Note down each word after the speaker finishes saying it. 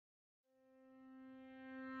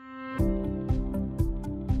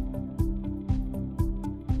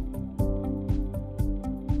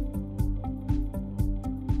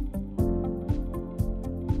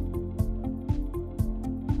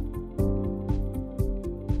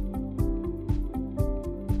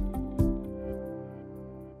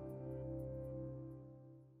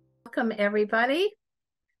welcome everybody.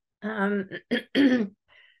 Um,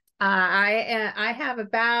 I have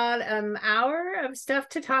about an hour of stuff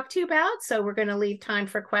to talk to you about, so we're going to leave time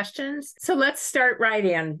for questions. So let's start right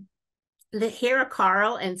in. Here are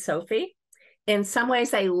Carl and Sophie. In some ways,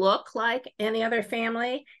 they look like any other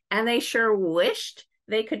family, and they sure wished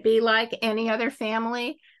they could be like any other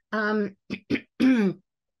family. However,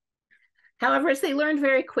 as they learned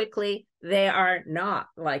very quickly, they are not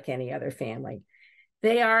like any other family.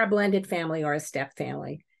 They are a blended family or a step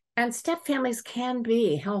family. And step families can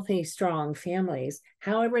be healthy, strong families.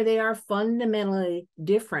 However, they are fundamentally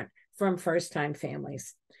different from first-time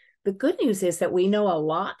families. The good news is that we know a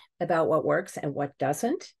lot about what works and what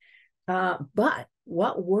doesn't. But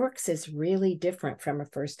what works is really different from a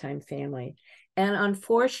first-time family. And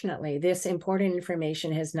unfortunately, this important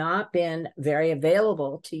information has not been very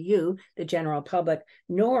available to you, the general public,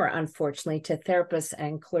 nor, unfortunately, to therapists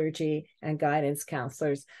and clergy and guidance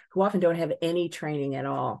counselors who often don't have any training at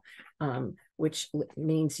all, which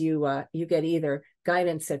means you get either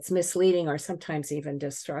guidance that's misleading or sometimes even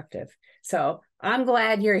destructive. So I'm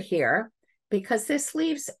glad you're here because this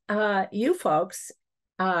leaves you folks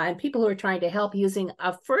and people who are trying to help using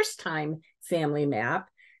a first-time family map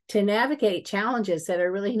to navigate challenges that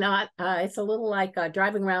are really not, it's a little like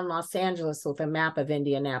driving around Los Angeles with a map of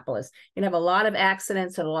Indianapolis. You have a lot of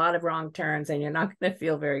accidents and a lot of wrong turns, and you're not going to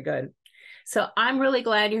feel very good. So I'm really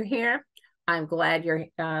glad you're here. I'm glad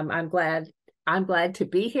to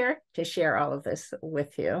be here to share all of this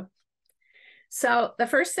with you. So the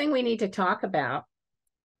first thing we need to talk about,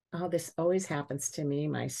 oh, this always happens to me.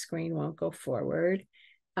 My screen won't go forward.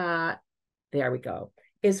 There we go.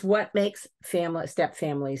 Is what makes step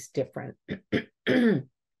families different.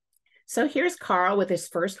 So here's Carl with his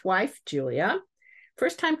first wife, Julia.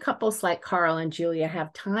 First-time couples like Carl and Julia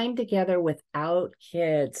have time together without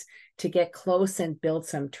kids to get close and build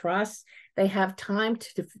some trust. They have time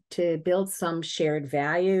to build some shared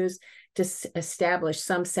values, to establish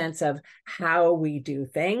some sense of how we do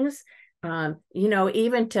things.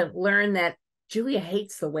 Even to learn that Julia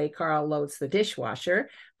hates the way Carl loads the dishwasher.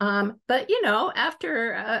 But,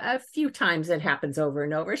 after a few times it happens over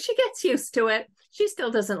and over, she gets used to it. She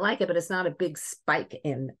still doesn't like it, but it's not a big spike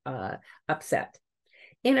in upset.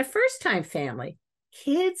 In a first-time family,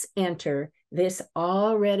 kids enter this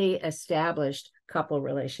already established couple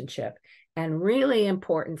relationship. And really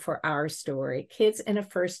important for our story, kids in a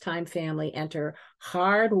first-time family enter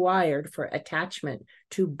hardwired for attachment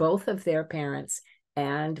to both of their parents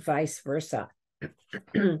and vice versa.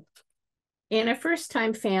 In a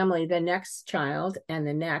first-time family, the next child and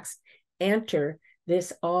the next enter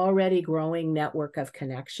this already growing network of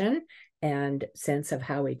connection and sense of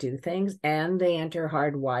how we do things, and they enter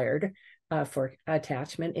hardwired for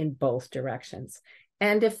attachment in both directions.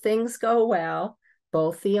 And if things go well,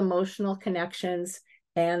 both the emotional connections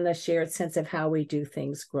and the shared sense of how we do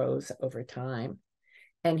things grows over time.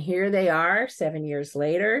 And here they are 7 years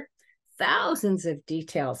later, thousands of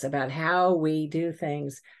details about how we do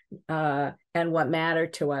things and what matter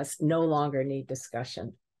to us no longer need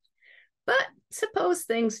discussion. But suppose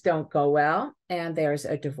things don't go well and there's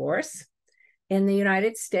a divorce. In the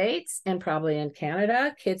United States and probably in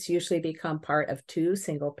Canada, kids usually become part of two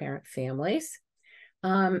single-parent families.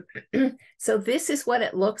 So this is what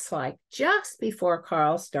it looks like just before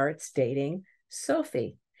Carl starts dating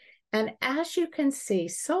Sophie. And as you can see,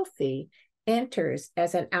 Sophie enters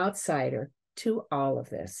as an outsider to all of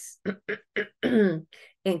this,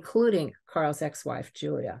 including Carl's ex-wife,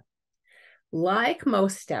 Julia. Like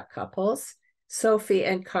most step couples, Sophie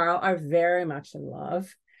and Carl are very much in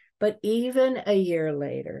love, but even a year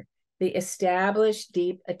later, the established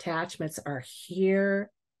deep attachments are here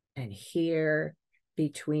and here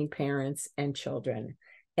between parents and children.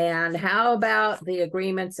 And how about the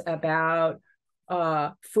agreements about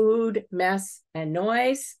food, mess, and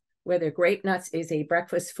noise? Whether grape nuts is a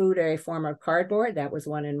breakfast food or a form of cardboard, that was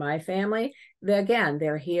one in my family. Again,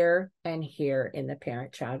 they're here and here in the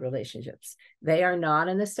parent-child relationships. They are not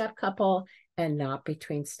in the step couple and not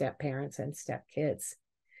between step parents and step kids.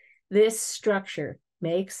 This structure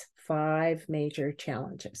makes 5 major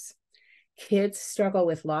challenges. Kids struggle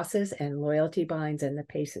with losses and loyalty binds in the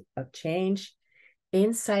pace of change.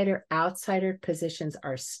 Insider-outsider positions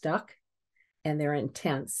are stuck and they're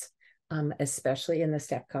intense, especially in the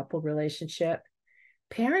step couple relationship.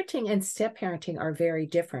 Parenting and step parenting are very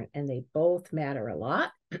different and they both matter a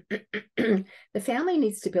lot. The family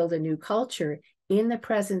needs to build a new culture in the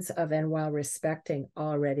presence of and while respecting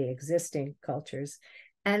already existing cultures.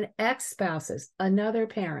 And ex-spouses, another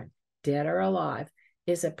parent, dead or alive,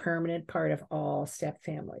 is a permanent part of all step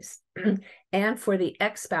families. And for the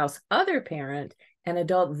ex-spouse, other parent, an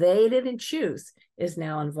adult they didn't choose, is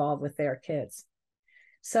now involved with their kids.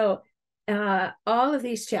 So all of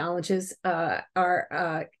these challenges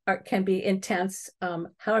can be intense.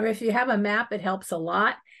 However, if you have a map, it helps a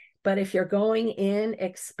lot. But if you're going in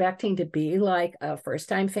expecting to be like a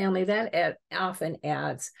first-time family, that often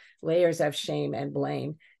adds layers of shame and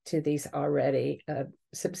blame to these already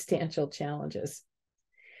substantial challenges.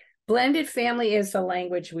 Blended family is the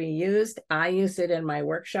language we used. I used it in my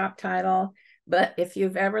workshop title. But if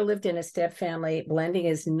you've ever lived in a step family, blending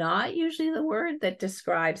is not usually the word that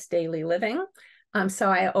describes daily living. So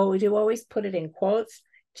I always put it in quotes,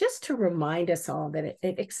 just to remind us all that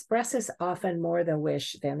it expresses often more the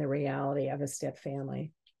wish than the reality of a step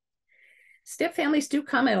family. Step families do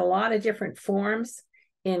come in a lot of different forms.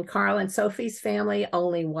 In Carl and Sophie's family,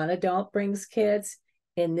 only one adult brings kids.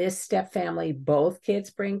 In this step family, both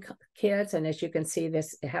kids bring kids. And as you can see,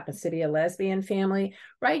 this happens to be a lesbian family.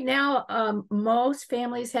 Right now, most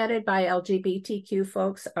families headed by LGBTQ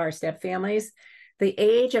folks are step families. The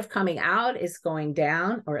age of coming out is going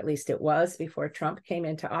down, or at least it was before Trump came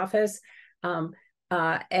into office.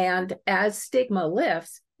 And as stigma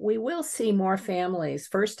lifts, we will see more families,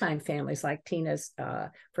 first-time families like Tina's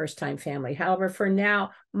first-time family. However, for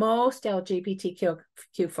now, most LGBTQ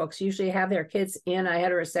folks usually have their kids in a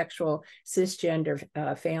heterosexual cisgender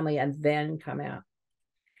family and then come out.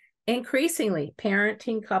 Increasingly,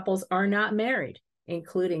 parenting couples are not married,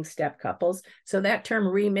 including step couples. So that term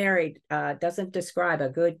remarried doesn't describe a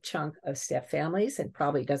good chunk of step families and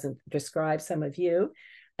probably doesn't describe some of you.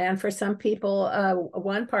 And for some people,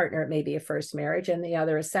 one partner may be a first marriage and the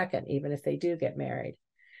other a second, even if they do get married.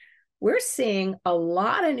 We're seeing a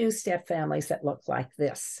lot of new step families that look like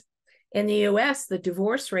this. In the US, the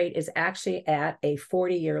divorce rate is actually at a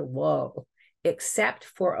 40-year low, except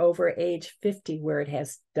for over age 50, where it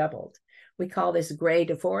has doubled. We call this gray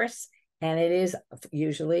divorce, and it is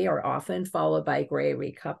usually or often followed by gray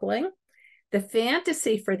recoupling. The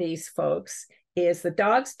fantasy for these folks is the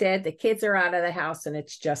dog's dead, the kids are out of the house, and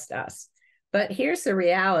it's just us. But here's the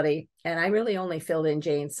reality, and I really only filled in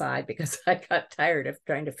Jane's side because I got tired of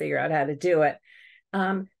trying to figure out how to do it.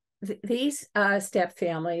 These step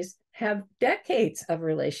families have decades of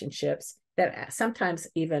relationships that sometimes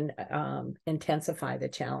even intensify the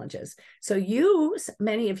challenges. So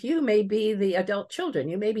many of you may be the adult children.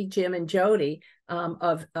 You may be Jim and Jody.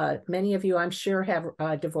 Many of you, I'm sure,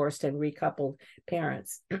 have divorced and recoupled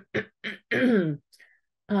parents. And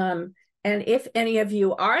if any of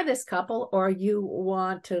you are this couple, or you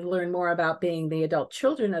want to learn more about being the adult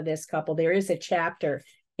children of this couple, there is a chapter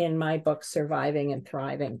in my book, Surviving and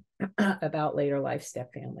Thriving, about later life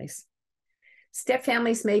step families. Step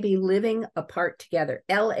families may be living apart together.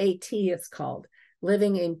 LAT it's called,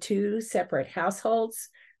 living in two separate households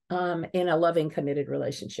in a loving, committed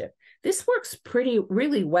relationship. This works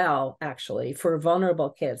really well, actually, for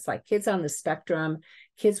vulnerable kids, like kids on the spectrum,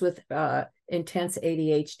 kids with intense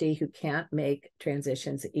ADHD who can't make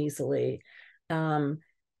transitions easily.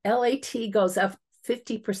 LAT goes up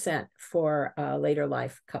 50% for later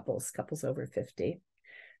life couples over 50.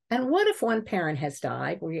 And what if one parent has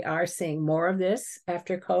died? We are seeing more of this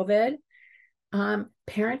after COVID.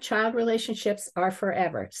 Parent-child relationships are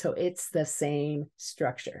forever, so it's the same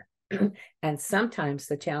structure. And sometimes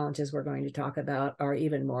the challenges we're going to talk about are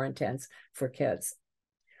even more intense for kids.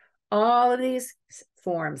 All of these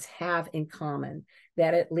forms have in common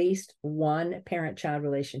that at least one parent-child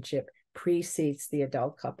relationship precedes the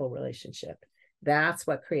adult couple relationship. That's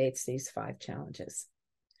what creates these 5 challenges.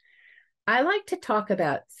 I like to talk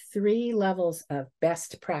about 3 levels of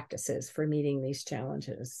best practices for meeting these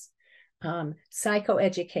challenges.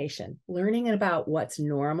 Psychoeducation, learning about what's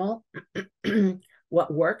normal,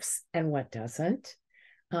 what works and what doesn't.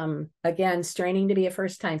 Again, straining to be a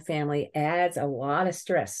first-time family adds a lot of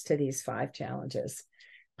stress to these 5 challenges.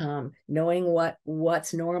 Knowing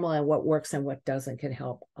what's normal and what works and what doesn't can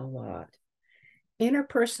help a lot.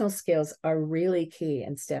 Interpersonal skills are really key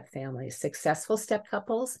in step families. Successful step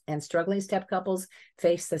couples and struggling step couples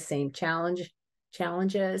face the same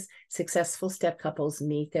challenges. Successful step couples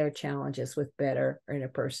meet their challenges with better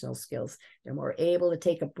interpersonal skills. They're more able to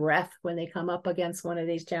take a breath when they come up against one of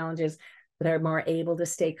these challenges. They're more able to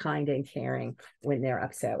stay kind and caring when they're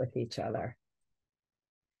upset with each other.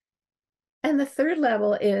 And the 3rd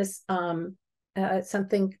level is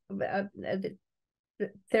something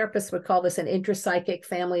therapists would call this an intrapsychic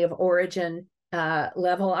family of origin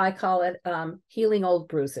level. I call it healing old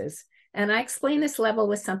bruises. And I explain this level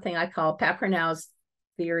with something I call Papernow's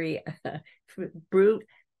theory,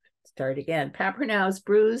 Papernow's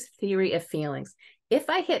bruise theory of feelings. If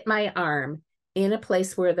I hit my arm in a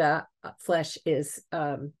place where the flesh is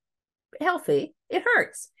healthy, it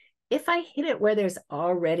hurts. If I hit it where there's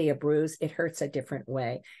already a bruise, it hurts a different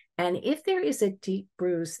way. And if there is a deep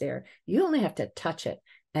bruise there, you only have to touch it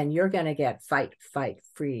and you're going to get fight,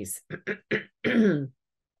 freeze.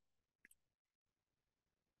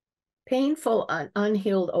 Painful,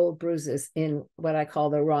 unhealed old bruises in what I call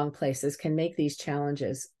the wrong places can make these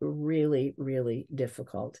challenges really, really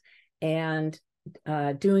difficult. And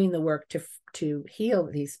doing the work to heal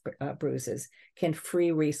these bruises can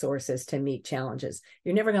free resources to meet challenges.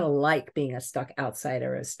 You're never going to like being a stuck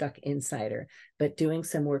outsider or a stuck insider, but doing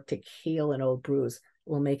some work to heal an old bruise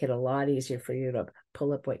will make it a lot easier for you to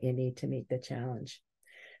pull up what you need to meet the challenge.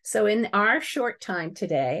 So in our short time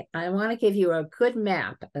today, I want to give you a good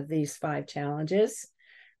map of these 5 challenges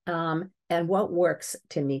and what works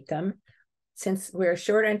to meet them. Since we're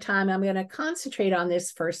short on time, I'm going to concentrate on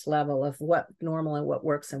this first level of what normal and what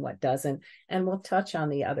works and what doesn't, and we'll touch on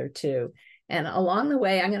the other 2. And along the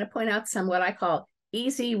way, I'm going to point out some what I call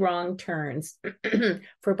easy wrong turns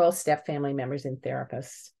for both step family members and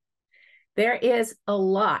therapists. There is a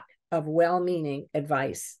lot of well-meaning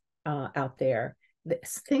advice out there,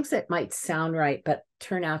 things that might sound right, but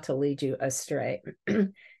turn out to lead you astray.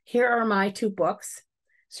 Here are my 2 books,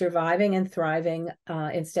 Surviving and Thriving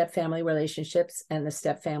in Step Family Relationships and the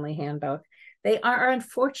Stepfamily Handbook. They are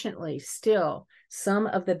unfortunately still some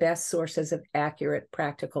of the best sources of accurate,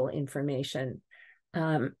 practical information.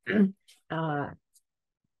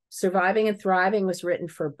 Surviving and Thriving was written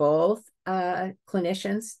for both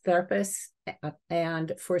clinicians, therapists,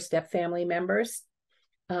 and for step family members.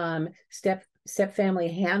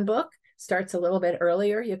 Stepfamily Handbook starts a little bit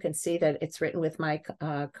earlier. You can see that it's written with my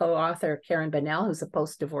co-author, Karen Bonnell, who's a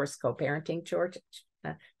post-divorce co-parenting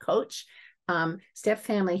coach.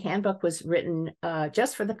 Stepfamily Handbook was written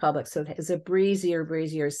just for the public, so it has a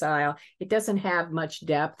breezier style. It doesn't have much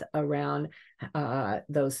depth around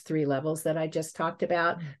those 3 levels that I just talked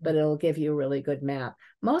about, but it'll give you a really good map.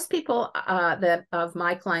 Most people of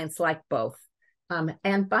my clients like both.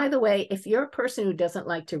 And by the way, if you're a person who doesn't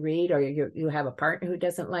like to read, or you have a partner who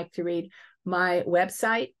doesn't like to read, my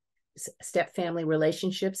website,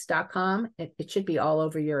 stepfamilyrelationships.com, it should be all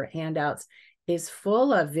over your handouts, is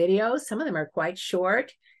full of videos. Some of them are quite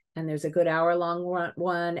short, and there's a good hour-long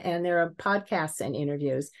one, and there are podcasts and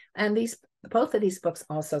interviews. And both of these books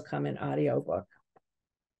also come in audiobook.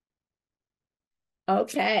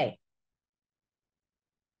 Okay.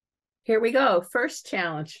 Here we go. First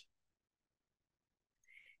challenge.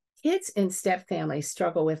 Kids in step families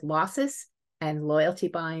struggle with losses and loyalty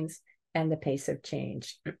binds and the pace of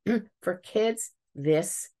change. For kids,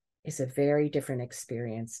 this is a very different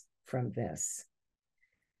experience from this.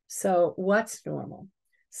 So what's normal?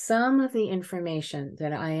 Some of the information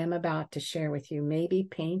that I am about to share with you may be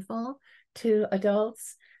painful to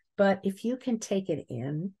adults, but if you can take it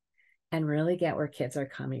in and really get where kids are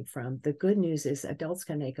coming from, the good news is adults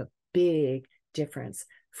can make a big difference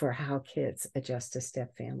for how kids adjust to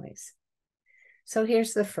step families. So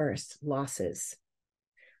here's the first: losses.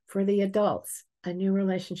 For the adults, a new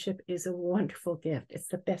relationship is a wonderful gift. It's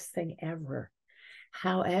the best thing ever.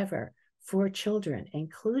 However, for children,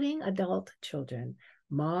 including adult children,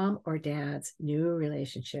 mom or dad's new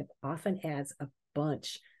relationship often adds a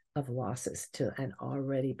bunch of losses to an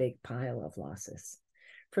already big pile of losses.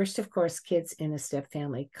 First, of course, kids in a step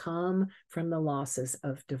family come from the losses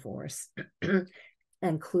of divorce,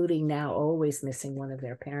 including now always missing one of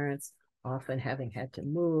their parents, often having had to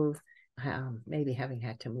move, maybe having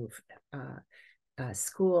had to move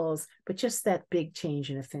schools, but just that big change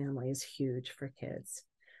in a family is huge for kids.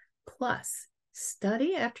 Plus,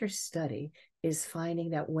 study after study is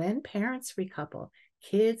finding that when parents recouple,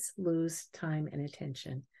 kids lose time and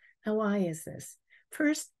attention. Now, why is this?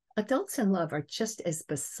 First, adults in love are just as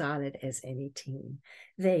besotted as any teen.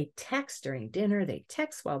 They text during dinner, they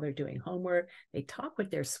text while they're doing homework, they talk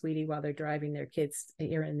with their sweetie while they're driving their kids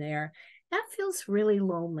here and there. That feels really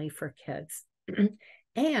lonely for kids.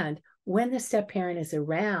 And when the step parent is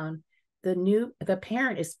around, the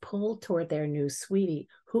parent is pulled toward their new sweetie,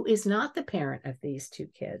 who is not the parent of these 2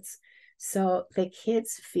 kids. So the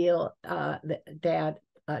kids feel the dad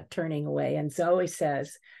turning away. And Zoe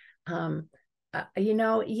says, it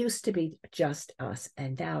used to be just us,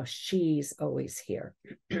 and now she's always here.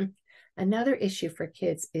 Another issue for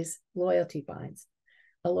kids is loyalty binds.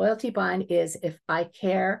 A loyalty bind is, if I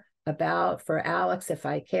care about, for Alex, if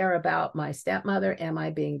I care about my stepmother, am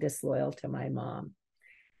I being disloyal to my mom?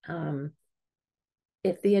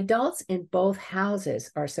 If the adults in both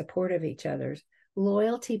houses are supportive of each other's,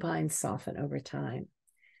 loyalty binds soften over time.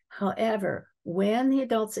 However, When the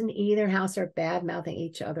adults in either house are bad-mouthing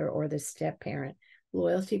each other or the step-parent,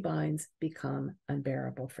 loyalty binds become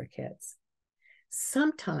unbearable for kids.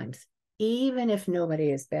 Sometimes, even if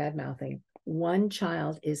nobody is bad-mouthing, one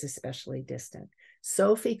child is especially distant.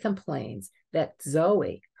 Sophie complains that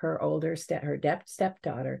Zoe, her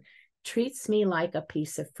stepdaughter, treats me like a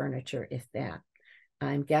piece of furniture, if that.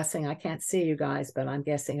 I'm guessing, I can't see you guys, but I'm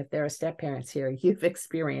guessing if there are step-parents here, you've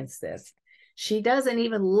experienced this. She doesn't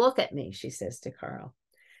even look at me, she says to Carl.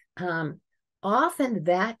 Often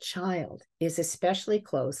that child is especially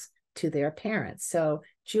close to their parents. So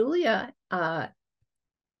Julia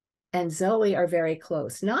and Zoe are very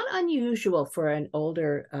close. Not unusual for an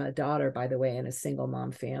older daughter, by the way, in a single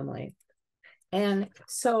mom family. And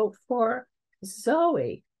so for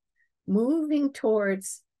Zoe, moving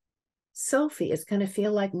towards Sophie is going to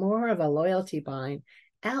feel like more of a loyalty bind.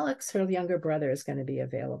 Alex, her younger brother, is going to be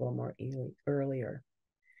available more earlier.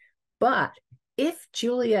 But if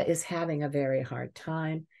Julia is having a very hard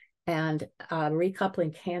time, and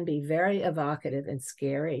recoupling can be very evocative and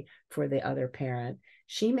scary for the other parent,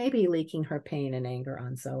 she may be leaking her pain and anger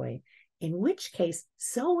on Zoe, in which case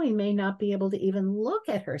Zoe may not be able to even look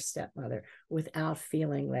at her stepmother without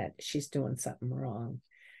feeling that she's doing something wrong.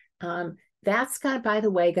 That's by the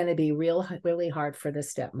way, going to be really hard for the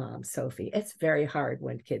stepmom, Sophie. It's very hard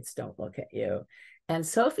when kids don't look at you. And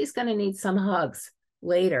Sophie's going to need some hugs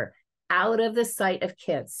later, out of the sight of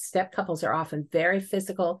kids. Step couples are often very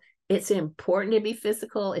physical. It's important to be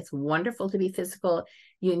physical. It's wonderful to be physical.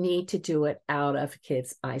 You need to do it out of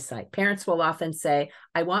kids' eyesight. Parents will often say,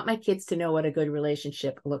 I want my kids to know what a good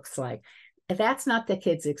relationship looks like. That's not the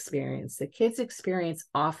kids' experience. The kids' experience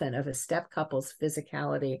often of a step couple's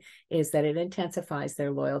physicality is that it intensifies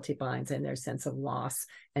their loyalty binds and their sense of loss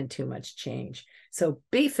and too much change. So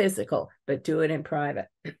be physical, but do it in private.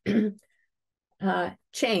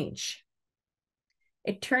 Change.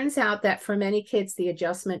 It turns out that for many kids, the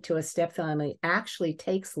adjustment to a step family actually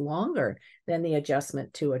takes longer than the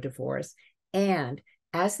adjustment to a divorce. And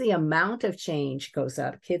as the amount of change goes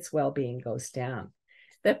up, kids' well-being goes down.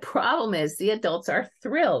 The problem is the adults are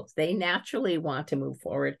thrilled. They naturally want to move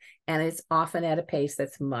forward, and it's often at a pace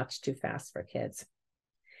that's much too fast for kids.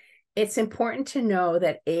 It's important to know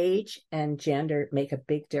that age and gender make a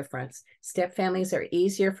big difference. Step families are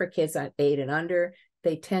easier for kids on 8 and under.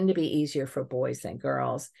 They tend to be easier for boys than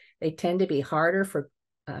girls. They tend to be harder for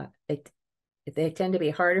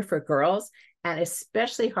girls, and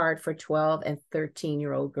especially hard for 12 and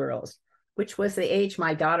 13-year-old girls, which was the age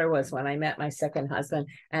my daughter was when I met my second husband.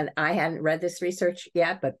 And I hadn't read this research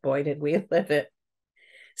yet, but boy, did we live it.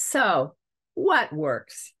 So what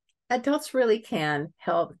works? Adults really can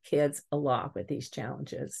help kids a lot with these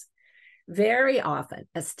challenges. Very often,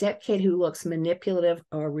 a step kid who looks manipulative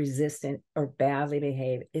or resistant or badly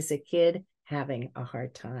behaved is a kid having a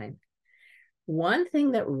hard time. One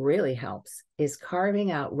thing that really helps is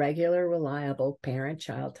carving out regular, reliable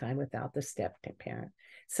parent-child time without the step parent.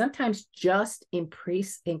 Sometimes just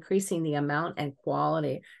increasing the amount and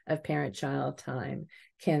quality of parent-child time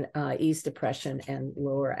can ease depression and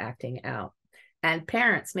lower acting out. And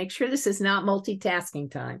parents, make sure this is not multitasking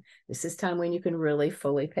time. This is time when you can really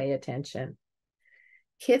fully pay attention.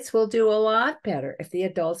 Kids will do a lot better if the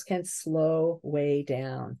adults can slow way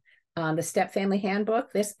down. The Step Family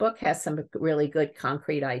Handbook, this book has some really good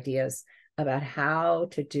concrete ideas about how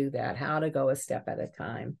to do that, how to go a step at a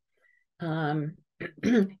time.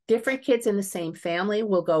 Different kids in the same family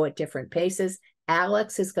will go at different paces.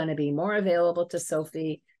 Alex is going to be more available to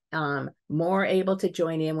Sophie, more able to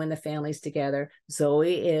join in when the family's together.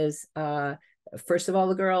 Zoe is, first of all,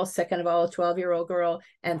 the girl, second of all, a 12-year-old girl,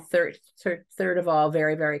 and third of all,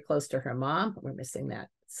 very, very close to her mom. We're missing that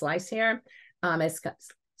slice here.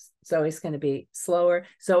 Zoe's going to be slower.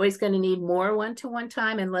 Zoe's going to need more one-to-one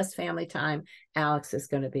time and less family time. Alex is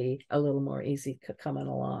going to be a little more easy coming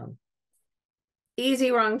along.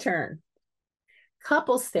 Easy wrong turn.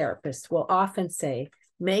 Couples therapists will often say,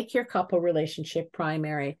 make your couple relationship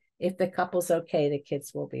primary. If the couple's okay, the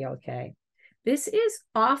kids will be okay. This is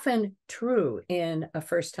often true in a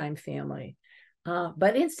first-time family.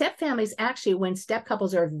 But in step families, actually, when step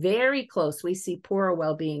couples are very close, we see poorer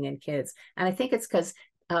well-being in kids. And I think it's because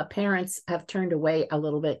parents have turned away a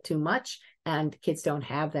little bit too much, and kids don't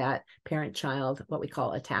have that parent-child, what we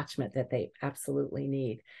call attachment, that they absolutely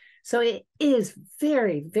need. So it is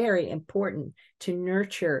very, very important to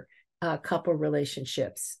nurture couple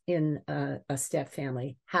relationships in a step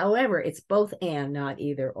family. However, it's both and, not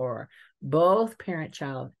either or. Both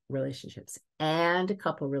parent-child relationships and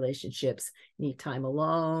couple relationships need time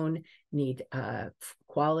alone, need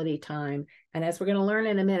quality time. And as we're going to learn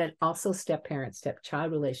in a minute, also step-parent,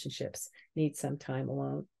 step-child relationships need some time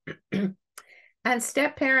alone. And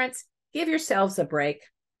step parents, give yourselves a break.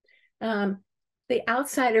 The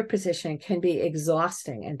outsider position can be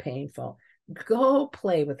exhausting and painful. Go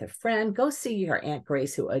play with a friend. Go see your Aunt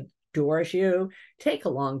Grace, who adores you. Take a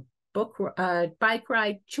long bike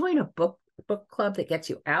ride. Join a book club that gets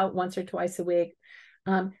you out once or twice a week.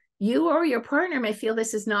 You or your partner may feel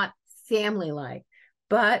this is not family-like,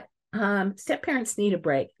 but step parents need a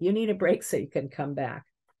break. You need a break so you can come back.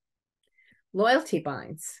 Loyalty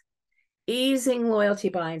binds. Easing loyalty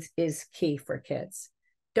binds is key for kids.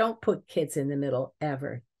 Don't put kids in the middle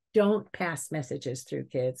ever. Don't pass messages through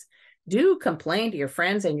kids. Do complain to your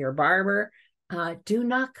friends and your barber. Do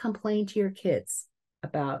not complain to your kids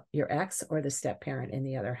about your ex or the step parent in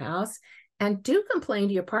the other house. And do complain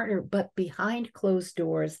to your partner, but behind closed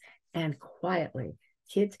doors and quietly.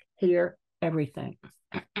 Kids hear everything.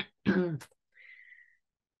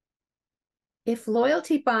 If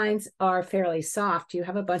loyalty binds are fairly soft, you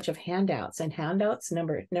have a bunch of handouts, and handouts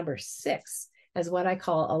number 6 is what I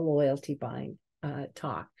call a loyalty bind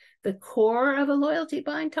talk. The core of a loyalty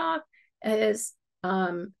bind talk is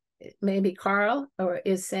maybe Carl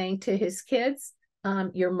is saying to his kids,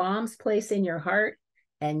 your mom's place in your heart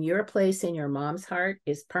and your place in your mom's heart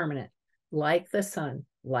is permanent, like the sun,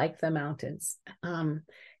 like the mountains.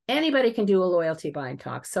 Anybody can do a loyalty bind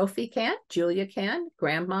talk. Sophie can, Julia can,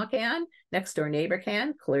 grandma can, next door neighbor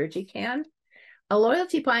can, clergy can. A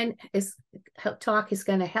loyalty bind talk is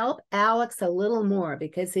going to help Alex a little more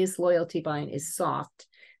because his loyalty bind is soft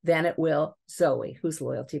than it will Zoe, whose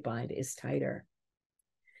loyalty bind is tighter.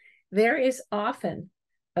 There is often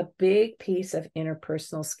a big piece of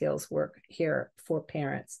interpersonal skills work here for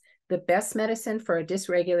parents. The best medicine for a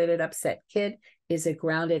dysregulated, upset kid is a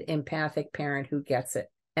grounded, empathic parent who gets it.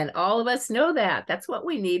 And all of us know that. That's what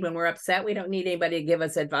we need when we're upset. We don't need anybody to give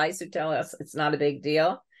us advice or tell us it's not a big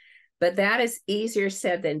deal. But that is easier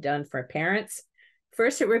said than done for parents.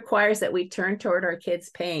 First, it requires that we turn toward our kids'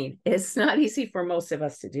 pain. It's not easy for most of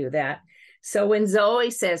us to do that. So when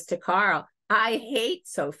Zoe says to Carl, I hate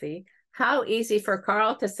Sophie, how easy for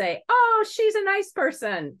Carl to say, oh, she's a nice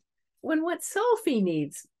person. When what Zoe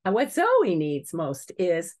needs most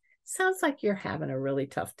is, sounds like you're having a really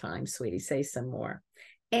tough time, sweetie, say some more.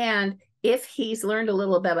 And if he's learned a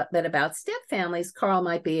little bit about step families, Carl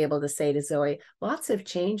might be able to say to Zoe, lots of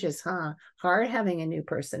changes, huh? Hard having a new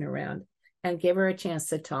person around, and give her a chance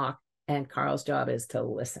to talk. And Carl's job is to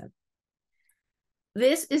listen.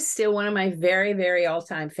 This is still one of my very, very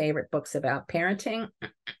all-time favorite books about parenting.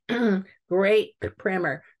 Great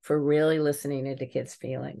primer for really listening into kids'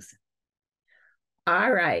 feelings. All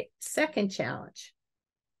right, second challenge.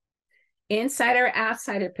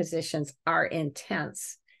 Insider-outsider positions are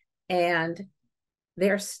intense and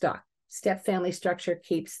they're stuck. Step family structure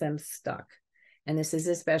keeps them stuck. And this is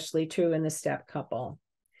especially true in the step couple.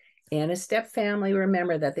 In a step family,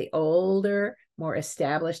 remember that the older, more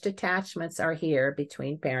established attachments are here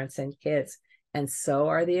between parents and kids, and so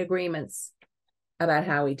are the agreements about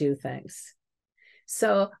how we do things.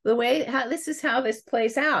 So this is how this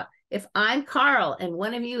plays out. If I'm Carl and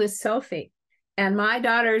one of you is Sophie, and my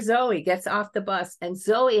daughter Zoe gets off the bus, and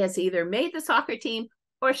Zoe has either made the soccer team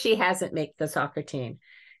or she hasn't made the soccer team.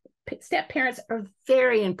 Step parents are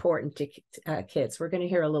very important to kids. We're going to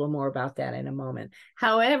hear a little more about that in a moment.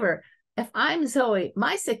 However, if I'm Zoe,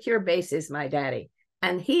 my secure base is my daddy,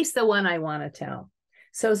 and he's the one I want to tell.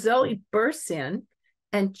 So Zoe bursts in,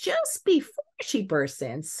 and just before she bursts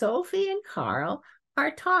in, Sophie and Carl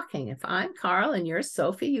are talking. If I'm Carl and you're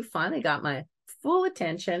Sophie, you finally got my full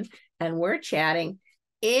attention, and we're chatting.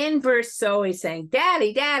 In bursts Zoe saying,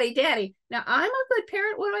 Daddy, Daddy, Daddy. Now, I'm a good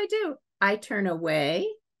parent. What do? I turn away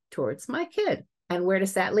towards my kid. And where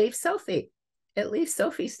does that leave Sophie? It leaves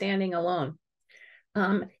Sophie standing alone.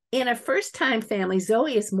 In a first-time family,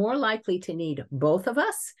 Zoe is more likely to need both of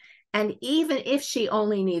us. And even if she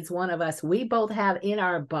only needs one of us, we both have in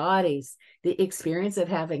our bodies the experience of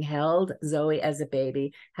having held Zoe as a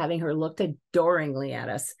baby, having her looked adoringly at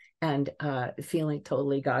us, and feeling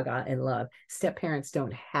totally gaga in love. Step parents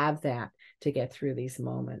don't have that to get through these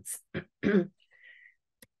moments.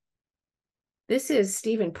 This is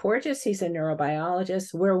Stephen Porges. He's a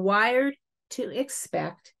neurobiologist. We're wired to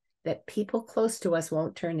expect that people close to us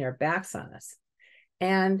won't turn their backs on us.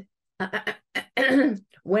 And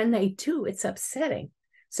when they do, it's upsetting.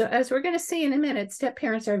 So as we're going to see in a minute, step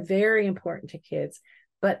parents are very important to kids,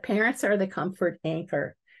 but parents are the comfort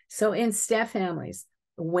anchor. So in step families,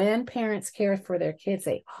 when parents care for their kids,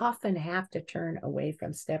 they often have to turn away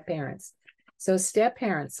from step parents. So step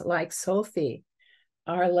parents like Sophie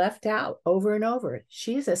are left out over and over.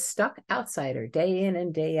 She's a stuck outsider day in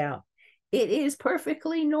and day out. It is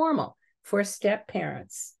perfectly normal for step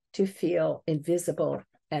parents to feel invisible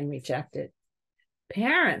and rejected.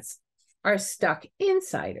 Parents are stuck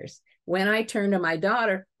insiders. When I turn to my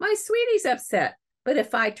daughter, my sweetie's upset. But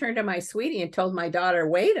if I turned to my sweetie and told my daughter,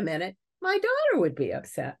 wait a minute, my daughter would be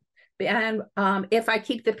upset. And if I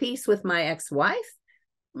keep the peace with my ex-wife,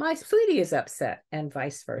 my sweetie is upset, and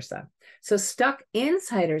vice versa. So stuck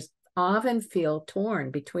insiders often feel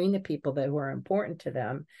torn between the people that were important to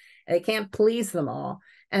them. They can't please them all.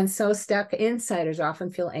 And so stuck insiders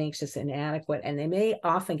often feel anxious and inadequate, and they may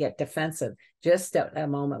often get defensive just at a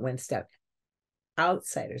moment when stuck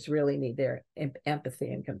outsiders really need their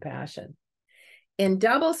empathy and compassion. In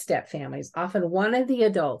double step families, often one of the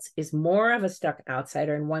adults is more of a stuck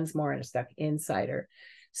outsider and one's more of a stuck insider.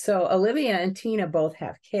 So Olivia and Tina both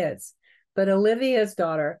have kids, but Olivia's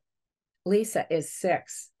daughter, Lisa, is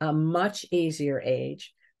 6, a much easier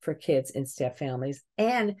age for kids in step families.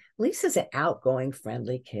 And Lisa's an outgoing,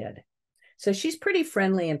 friendly kid. So she's pretty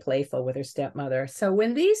friendly and playful with her stepmother. So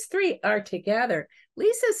when these three are together,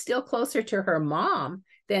 Lisa's still closer to her mom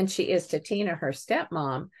than she is to Tina, her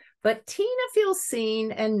stepmom. But Tina feels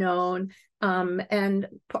seen and known and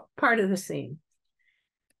part of the scene.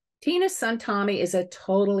 Tina's son, Tommy, is a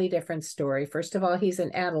totally different story. First of all, he's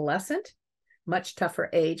an adolescent, much tougher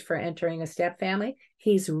age for entering a step family.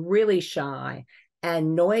 He's really shy,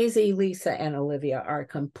 and noisy Lisa and Olivia are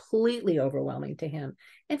completely overwhelming to him.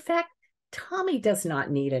 In fact, Tommy does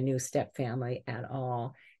not need a new step family at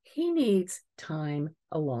all. He needs time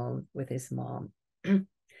alone with his mom.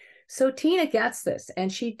 So Tina gets this,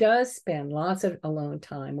 and she does spend lots of alone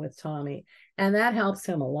time with Tommy, and that helps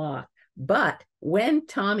him a lot. But when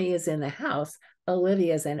Tommy is in the house,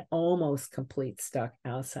 Olivia is an almost complete stuck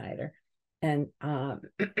outsider. And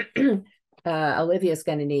Olivia is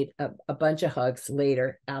going to need a bunch of hugs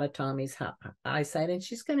later out of Tommy's eyesight, and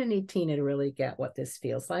she's going to need Tina to really get what this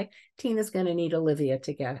feels like. Tina's going to need Olivia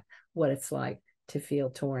to get what it's like to feel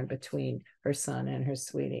torn between her son and her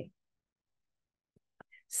sweetie.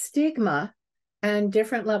 Stigma and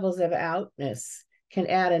different levels of outness can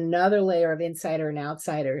add another layer of insider and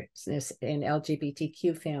outsiderness in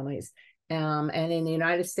LGBTQ families. And in the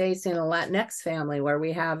United States, in a Latinx family where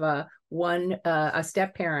we have a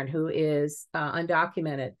step parent who is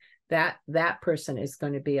undocumented, that person is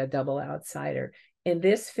going to be a double outsider. In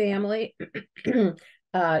this family,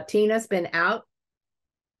 Tina's been out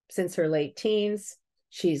since her late teens.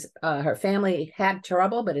 She's her family had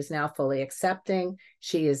trouble, but is now fully accepting.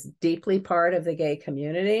 She is deeply part of the gay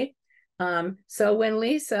community. So when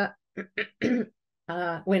Lisa and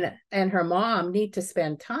her mom need to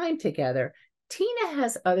spend time together, Tina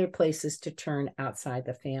has other places to turn outside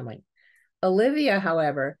the family. Olivia,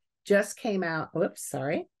 however, just came out a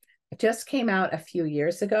few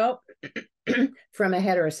years ago from a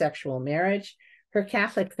heterosexual marriage. Her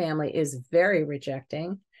Catholic family is very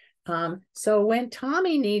rejecting. So when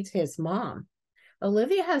Tommy needs his mom,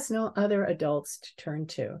 Olivia has no other adults to turn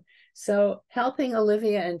to. So helping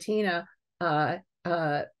Olivia and Tina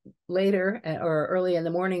later or early in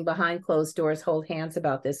the morning behind closed doors hold hands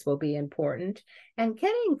about this will be important. And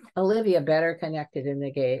getting Olivia better connected in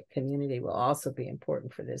the gay community will also be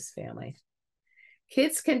important for this family.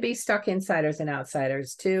 Kids can be stuck insiders and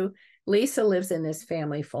outsiders too. Lisa lives in this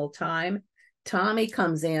family full time. Tommy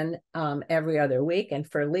comes in every other week. And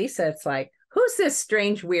for Lisa, it's like, who's this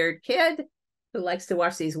strange, weird kid who likes to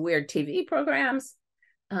watch these weird TV programs?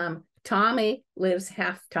 Tommy lives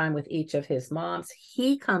half time with each of his moms.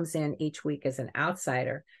 He comes in each week as an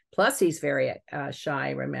outsider. Plus, he's very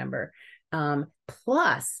shy, remember.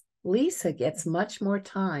 Plus, Lisa gets much more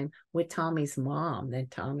time with Tommy's mom than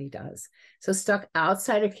Tommy does. So stuck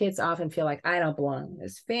outsider kids often feel like, I don't belong in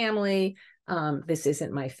this family. This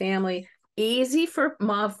isn't my family. Easy for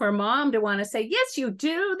mom to want to say, yes, you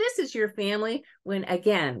do. This is your family. When,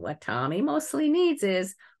 again, what Tommy mostly needs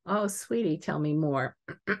is, oh, sweetie, tell me more.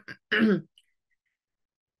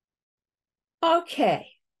 Okay,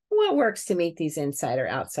 what works to meet these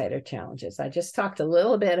insider-outsider challenges? I just talked a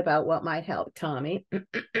little bit about what might help Tommy.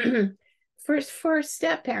 First, for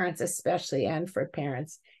step parents especially, and for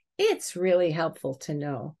parents, it's really helpful to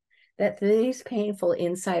know that these painful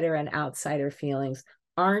insider and outsider feelings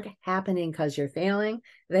aren't happening because you're failing.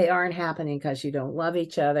 They aren't happening because you don't love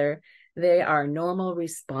each other. They are normal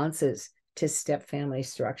responses to step family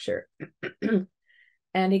structure.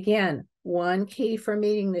 And again, one key for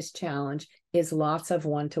meeting this challenge is lots of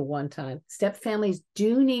one-to-one time. Step families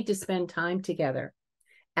do need to spend time together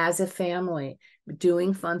as a family,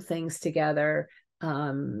 doing fun things together,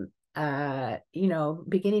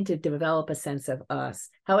 beginning to develop a sense of us.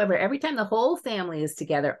 However, every time the whole family is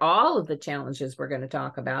together, all of the challenges we're going to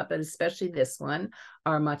talk about, but especially this one,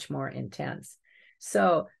 are much more intense.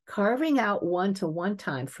 So carving out one-to-one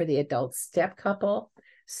time for the adult step couple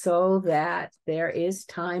so that there is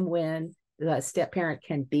time when the step parent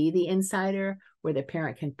can be the insider, where the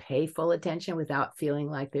parent can pay full attention without feeling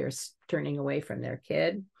like they're turning away from their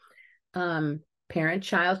kid.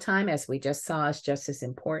 Parent-child time, as we just saw, is just as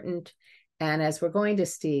important. And as we're going to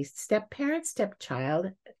see, step-parent,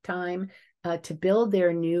 step-child time to build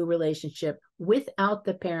their new relationship without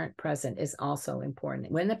the parent present is also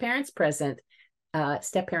important. When the parent's present,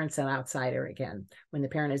 step-parent's an outsider again. When the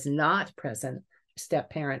parent is not present,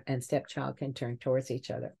 step-parent and step-child can turn towards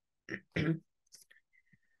each other.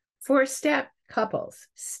 For step couples,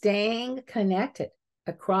 staying connected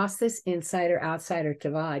across this insider-outsider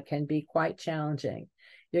divide can be quite challenging.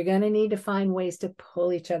 You're going to need to find ways to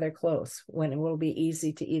pull each other close when it will be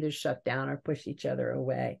easy to either shut down or push each other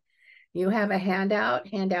away. You have a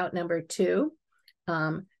handout number 2.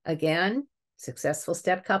 Again, successful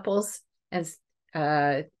step couples and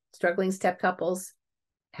struggling step couples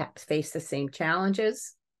face the same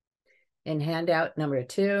challenges. In handout number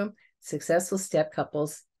 2, successful step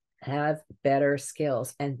couples have better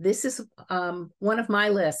skills. And this is one of my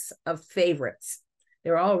lists of favorites.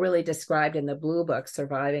 They're all really described in the blue book,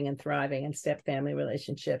 Surviving and Thriving in Step Family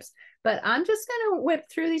Relationships. But I'm just going to whip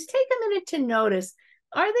through these. Take a minute to notice,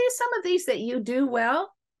 are there some of these that you do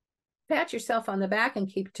well? Pat yourself on the back and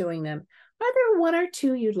keep doing them. Are there 1 or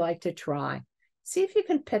 2 you'd like to try? See if you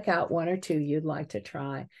can pick out 1 or 2 you'd like to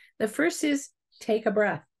try. The first is take a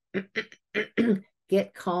breath.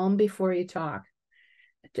 Get calm before you talk.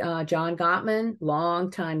 John Gottman,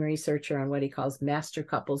 longtime researcher on what he calls master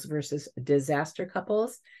couples versus disaster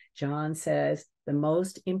couples. John says the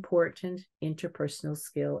most important interpersonal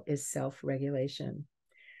skill is self-regulation.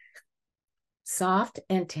 Soft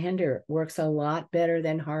and tender works a lot better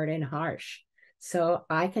than hard and harsh. So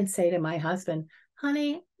I can say to my husband,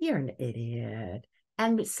 honey, you're an idiot,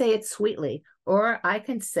 and say it sweetly. Or I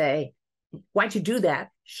can say, why'd you do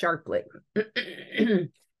that? Sharply.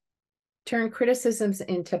 Turn criticisms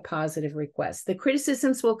into positive requests. The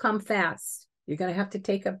criticisms will come fast. You're going to have to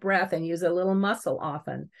take a breath and use a little muscle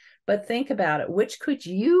often. But think about it. Which could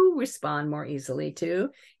you respond more easily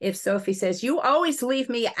to? If Sophie says, you always leave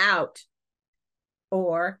me out.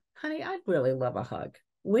 Or, honey, I'd really love a hug.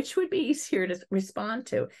 Which would be easier to respond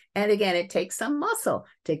to? And again, it takes some muscle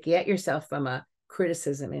to get yourself from a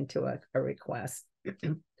criticism into a request.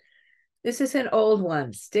 This is an old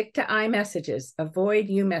one. Stick to I messages. Avoid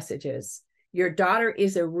you messages. Your daughter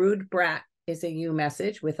is a rude brat is a you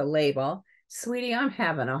message with a label. Sweetie, I'm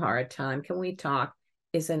having a hard time. Can we talk?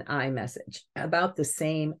 Is an I message about the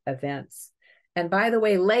same events. And by the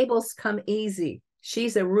way, labels come easy.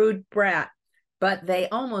 She's a rude brat, but they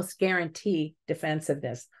almost guarantee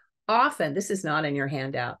defensiveness. Often, this is not in your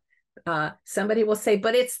handout. Somebody will say,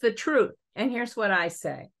 but it's the truth. And here's what I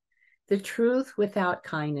say. The truth without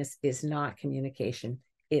kindness is not communication.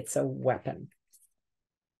 It's a weapon.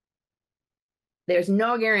 There's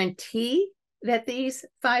no guarantee that these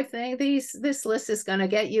 5 things, this list is going to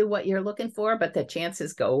get you what you're looking for, but the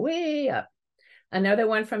chances go way up. Another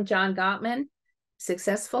one from John Gottman.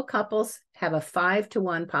 Successful couples have a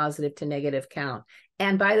 5-to-1 positive to negative count.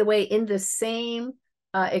 And by the way, in the same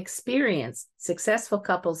experience, successful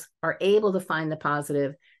couples are able to find the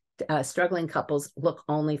positive. Struggling couples look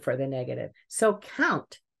only for the negative. So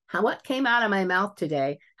count what came out of my mouth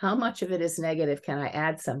today. How much of it is negative? Can I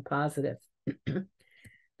add some positive?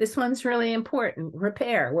 This one's really important.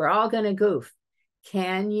 Repair. We're all going to goof.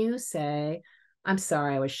 Can you say, I'm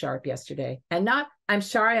sorry I was sharp yesterday? And not, I'm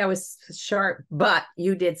sorry I was sharp, but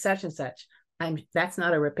you did such and such. That's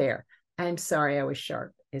not a repair. I'm sorry I was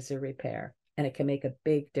sharp is a repair. And it can make a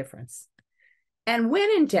big difference. And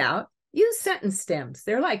when in doubt, use sentence stems.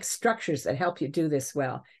 They're like structures that help you do this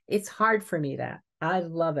well. It's hard for me that. I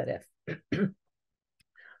love it if.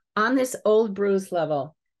 On this old bruise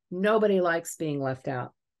level, nobody likes being left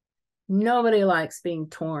out. Nobody likes being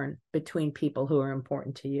torn between people who are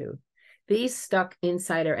important to you. These stuck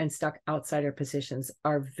insider and stuck outsider positions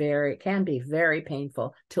can be very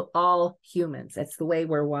painful to all humans. That's the way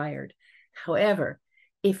we're wired. However,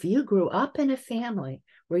 if you grew up in a family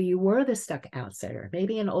where you were the stuck outsider,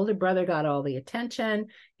 maybe an older brother got all the attention,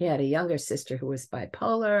 you had a younger sister who was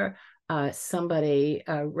bipolar, somebody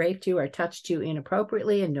raped you or touched you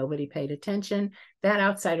inappropriately and nobody paid attention, that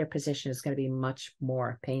outsider position is going to be much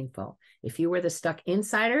more painful. If you were the stuck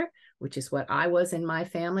insider, which is what I was in my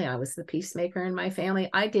family, I was the peacemaker in my family.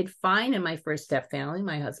 I did fine in my first step family.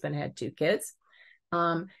 My husband had 2 kids.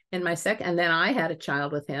 In my second, and then I had a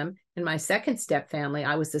child with him. In my second step family,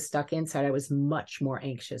 I was the stuck inside. I was much more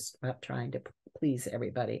anxious about trying to please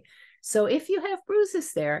everybody. So if you have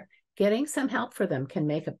bruises there, getting some help for them can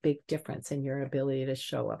make a big difference in your ability to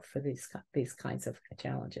show up for these kinds of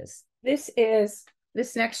challenges. This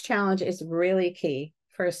next challenge is really key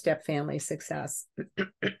for step family success.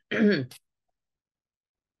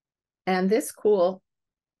 And this cool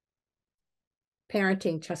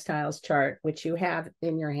parenting styles chart, which you have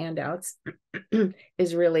in your handouts,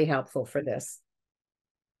 is really helpful for this.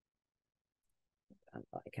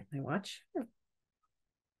 Can I watch?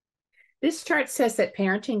 This chart says that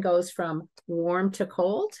parenting goes from warm to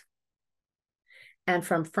cold and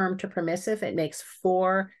from firm to permissive. It makes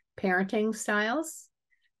 4 parenting styles.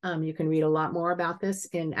 You can read a lot more about this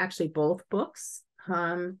in actually both books.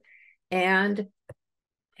 And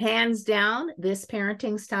hands down, this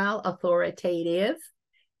parenting style, authoritative,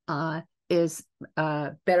 is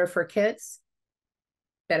better for kids,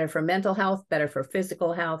 better for mental health, better for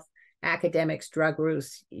physical health, academics, drug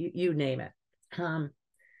use, you name it.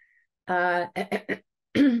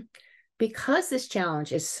 Because this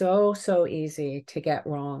challenge is so easy to get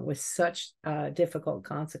wrong with such difficult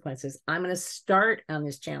consequences, I'm going to start on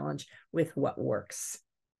this challenge with what works.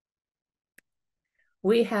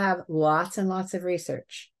 We have lots and lots of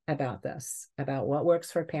research about this, about what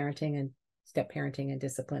works for parenting and step parenting and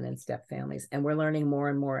discipline and step families. And we're learning more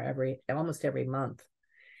and more almost every month.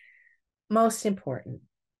 Most important,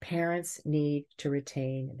 parents need to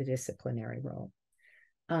retain the disciplinary role.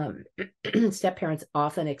 Step parents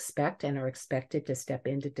often expect and are expected to step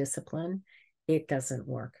into discipline. It doesn't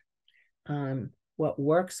work. What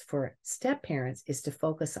works for step parents is to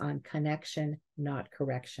focus on connection, not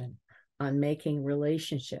correction, on making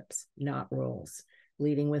relationships, not roles,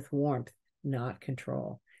 leading with warmth, not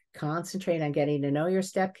control. Concentrate on getting to know your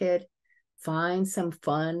step kid. Find some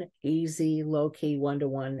fun, easy, low-key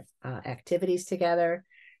one-to-one activities together.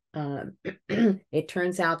 It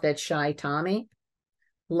turns out that shy Tommy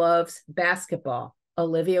loves basketball.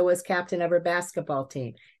 Olivia was captain of her basketball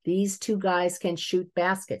team. These 2 guys can shoot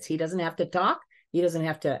baskets. He doesn't have to talk. He doesn't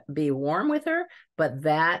have to be warm with her, but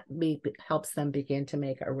that helps them begin to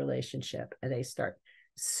make a relationship, and they start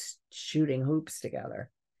shooting hoops together.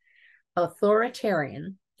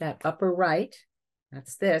 Authoritarian, that upper right,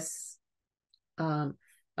 that's this.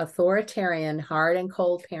 Authoritarian, hard and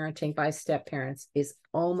cold parenting by step parents is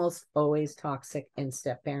almost always toxic in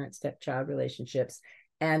step parent, step child relationships.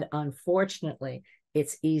 And unfortunately,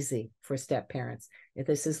 it's easy for step parents.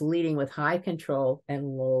 This is leading with high control and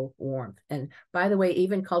low warmth. And by the way,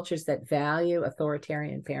 even cultures that value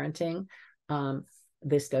authoritarian parenting,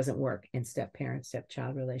 this doesn't work in step parent, step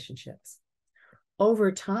child relationships.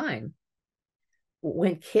 Over time,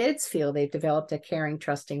 when kids feel they've developed a caring,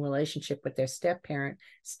 trusting relationship with their step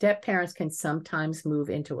parents can sometimes move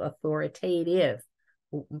into authoritative,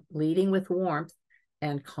 leading with warmth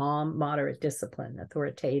and calm, moderate discipline,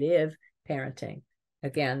 authoritative parenting.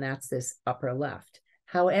 Again, that's this upper left.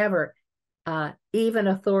 However, even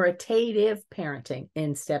authoritative parenting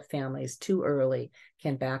in step families too early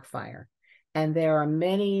can backfire. And there are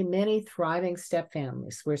many thriving step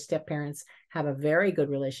families where step parents have a very good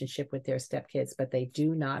relationship with their step kids, but they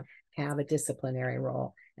do not have a disciplinary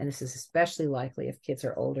role. And this is especially likely if kids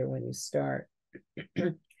are older when you start.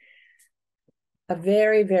 A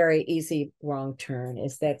very easy wrong turn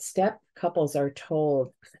is that step couples are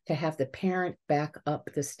told to have the parent back up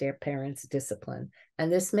the step parent's discipline.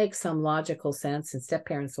 And this makes some logical sense, and step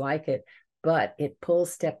parents like it, but it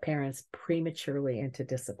pulls step parents prematurely into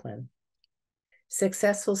discipline.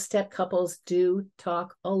 Successful step couples do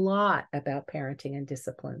talk a lot about parenting and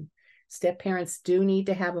discipline. Step parents do need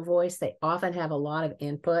to have a voice. They often have a lot of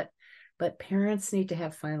input, but parents need to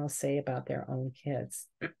have final say about their own kids.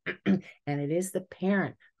 And it is the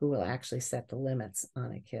parent who will actually set the limits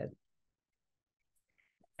on a kid.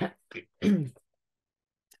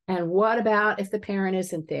 And what about if the parent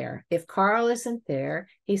isn't there? If Carl isn't there,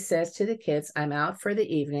 he says to the kids, I'm out for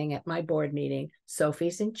the evening at my board meeting.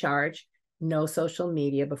 Sophie's in charge. No social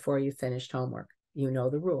media before you finished homework. You know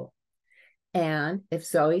the rule. And if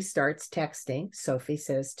Zoe starts texting, Sophie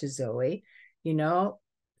says to Zoe, you know,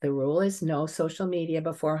 the rule is no social media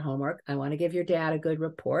before homework. I want to give your dad a good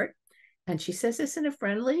report. And she says this in a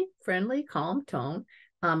friendly, calm tone.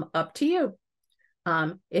 Up to you.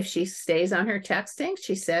 If she stays on her texting,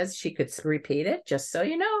 she says she could repeat it, just so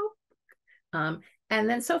you know. And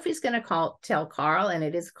then Sophie's going to tell Carl, and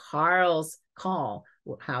it is Carl's call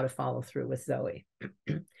how to follow through with Zoe.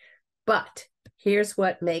 But here's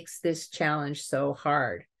what makes this challenge so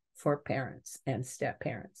hard for parents and step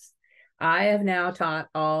parents. I have now taught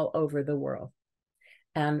all over the world.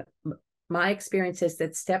 And my experience is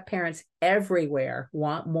that step parents everywhere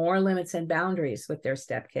want more limits and boundaries with their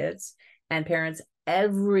stepkids, and parents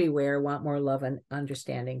everywhere want more love and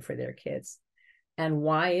understanding for their kids. And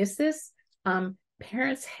why is this?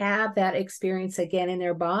 Parents have that experience again in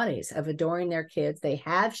their bodies of adoring their kids. They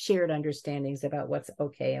have shared understandings about what's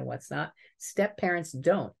okay and what's not. Step parents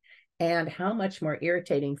don't. And how much more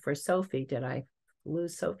irritating for Sophie, did I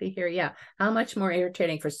lose Sophie here? Yeah. How much more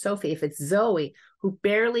irritating for Sophie if it's Zoe who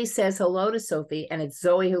barely says hello to Sophie and it's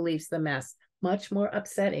Zoe who leaves the mess. Much more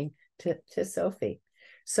upsetting to Sophie.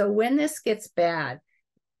 So when this gets bad,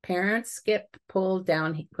 parents get pulled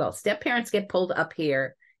down. Well, step parents get pulled up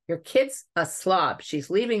here. Your kid's a slob. She's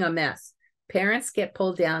leaving a mess. Parents get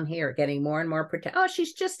pulled down here, getting more and more protect. Oh,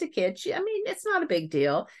 she's just a kid. It's not a big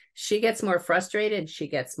deal. She gets more frustrated. She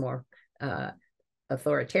gets more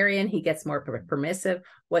authoritarian. He gets more permissive.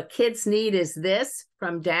 What kids need is this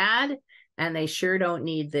from dad, and they sure don't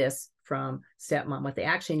need this from stepmom. What they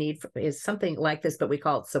actually need is something like this, but we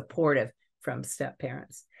call it supportive from step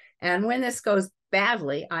parents. And when this goes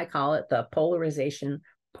badly, I call it the polarization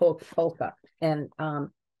polka. And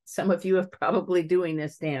some of you are probably doing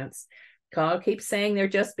this dance. Carl keeps saying they're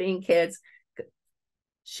just being kids.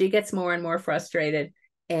 She gets more and more frustrated.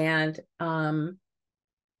 And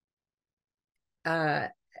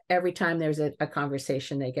every time there's a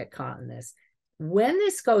conversation, they get caught in this. When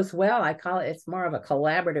this goes well, I call it's more of a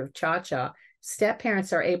collaborative cha-cha. Step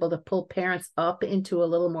parents are able to pull parents up into a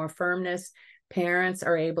little more firmness. Parents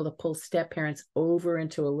are able to pull step parents over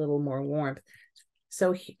into a little more warmth.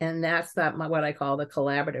 So, and that's what I call the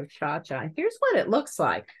collaborative cha-cha. Here's what it looks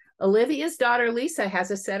like. Olivia's daughter, Lisa,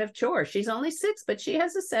 has a set of chores. She's only 6, but she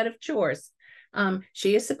has a set of chores.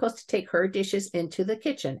 She is supposed to take her dishes into the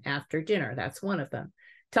kitchen after dinner. That's one of them.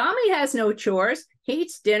 Tommy has no chores. He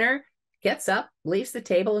eats dinner, gets up, leaves the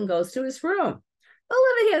table, and goes to his room.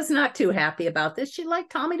 Olivia is not too happy about this. She'd like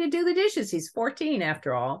Tommy to do the dishes. He's 14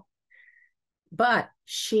 after all. But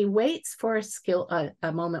she waits for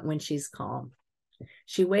a moment when she's calm.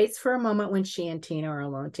 She waits for a moment when she and Tina are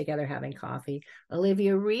alone together having coffee.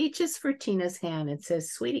 Olivia reaches for Tina's hand and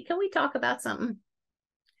says, "Sweetie, can we talk about something?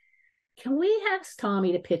 Can we ask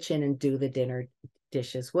Tommy to pitch in and do the dinner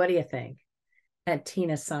dishes? What do you think?" And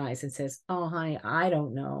Tina sighs and says, "Oh, honey, I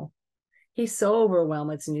don't know. He's so overwhelmed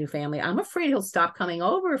with his new family. I'm afraid he'll stop coming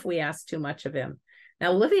over if we ask too much of him."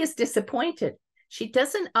 Now, Olivia's disappointed. She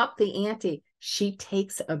doesn't up the ante. She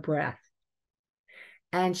takes a breath.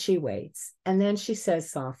 And she waits. And then she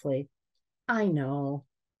says softly, I know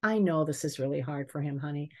this is really hard for him,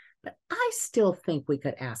 honey, but I still think we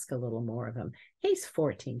could ask a little more of him. He's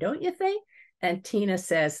 14, don't you think?" And Tina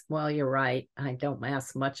says, "Well, you're right. I don't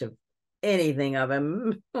ask much of anything of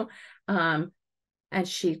him." And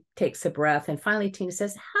she takes a breath. And finally, Tina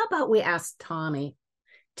says, "How about we ask Tommy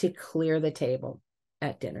to clear the table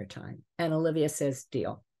at dinner time?" And Olivia says,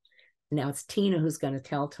 "Deal." Now it's Tina who's going to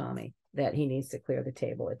tell Tommy that he needs to clear the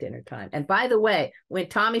table at dinner time. And by the way, when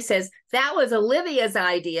Tommy says, "That was Olivia's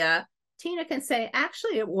idea," Tina can say,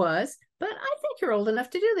 "Actually, it was, but I think you're old enough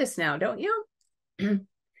to do this now, don't you?"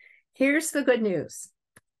 Here's the good news.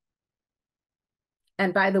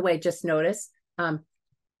 And by the way, just notice,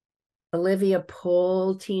 Olivia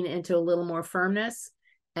pulled Tina into a little more firmness,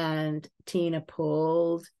 and Tina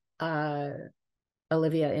pulled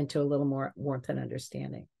Olivia into a little more warmth and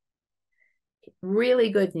understanding.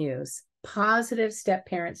 Really good news. Positive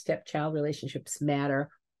step-parent, step-child relationships matter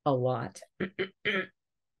a lot.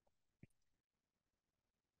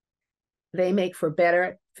 They make for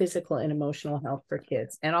better physical and emotional health for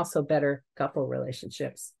kids, and also better couple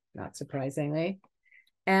relationships, not surprisingly.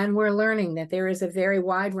 And we're learning that there is a very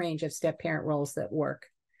wide range of step-parent roles that work,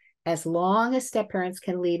 as long as step-parents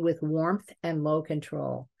can lead with warmth and low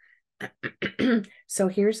control. So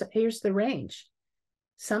here's the range.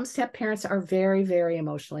 Some step-parents are very, very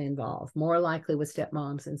emotionally involved, more likely with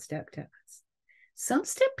stepmoms and stepdads. Some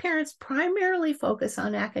step-parents primarily focus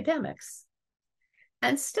on academics.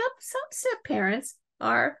 And some step-parents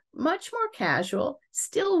are much more casual,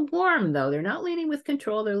 still warm, though. They're not leading with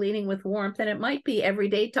control, they're leading with warmth. And it might be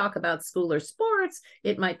everyday talk about school or sports.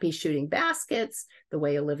 It might be shooting baskets, the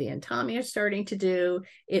way Olivia and Tommy are starting to do.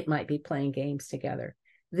 It might be playing games together.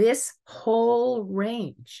 This whole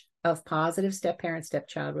range of positive step-parent,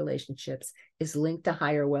 step-child relationships is linked to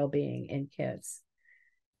higher well-being in kids.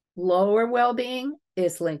 Lower well-being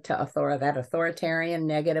is linked to that authoritarian,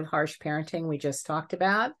 negative, harsh parenting we just talked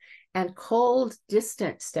about. And cold,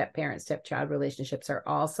 distant step-parent, step-child relationships are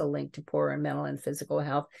also linked to poorer mental and physical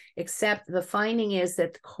health, except the finding is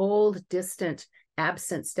that cold, distant,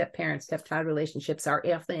 absent step-parent, step-child relationships are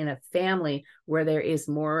often in a family where there is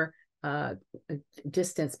more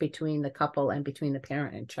distance between the couple and between the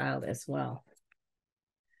parent and child as well.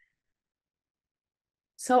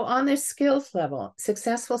 So on this skills level,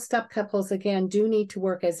 successful step couples, again, do need to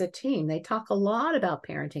work as a team. They talk a lot about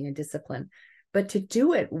parenting and discipline, but to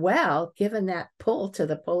do it well, given that pull to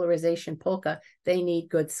the polarization polka, they need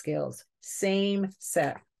good skills. Same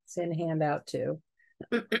set. It's in handout too.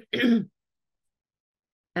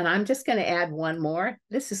 And I'm just going to add one more.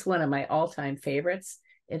 This is one of my all-time favorites.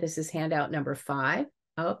 This is handout number 5.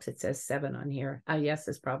 Oops, it says 7 on here. Yes,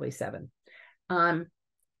 it's probably 7.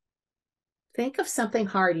 Think of something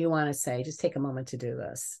hard you want to say. Just take a moment to do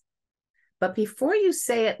this. But before you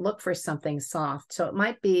say it, look for something soft. So it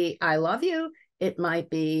might be, I love you. It might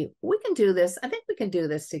be, we can do this. I think we can do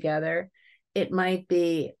this together. It might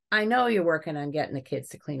be, I know you're working on getting the kids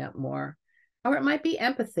to clean up more. Or it might be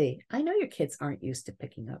empathy. I know your kids aren't used to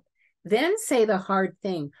picking up. Then say the hard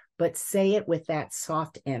thing, but say it with that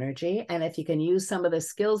soft energy. And if you can use some of the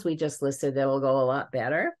skills we just listed, that'll go a lot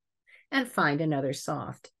better. And find another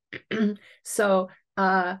soft. So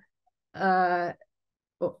when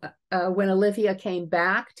Olivia came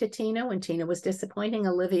back to Tina, when Tina was disappointing,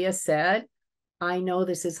 Olivia said, I know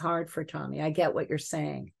this is hard for Tommy. I get what you're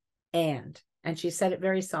saying. And she said it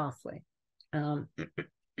very softly.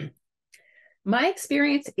 My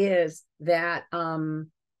experience is that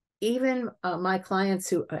even my clients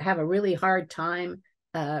who have a really hard time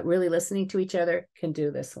really listening to each other can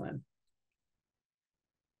do this one.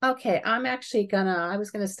 Okay, I'm actually I was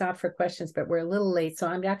gonna stop for questions, but we're a little late, so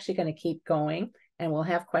I'm actually gonna keep going and we'll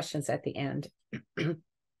have questions at the end.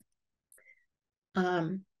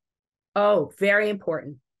 Oh, very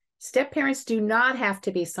important. Step parents do not have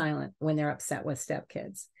to be silent when they're upset with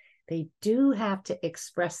stepkids. They do have to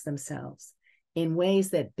express themselves in ways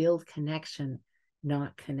that build connection,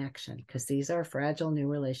 not connection, because these are fragile new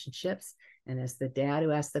relationships. And as the dad who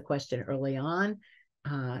asked the question early on,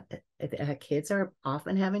 kids are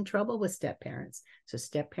often having trouble with step parents. So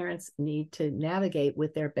step parents need to navigate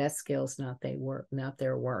with their best skills, not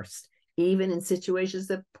their worst, even in situations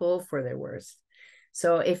that pull for their worst.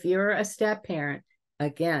 So if you're a step parent,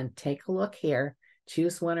 again, take a look here,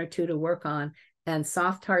 choose 1 or 2 to work on. And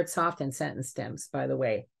soft, hard, soft, and sentence stems, by the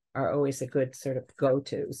way, are always a good sort of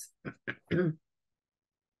go-tos.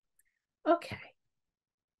 Okay.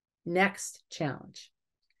 Next challenge,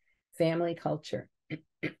 family culture.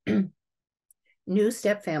 New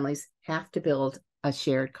step families have to build a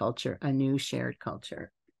shared culture, a new shared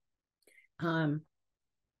culture.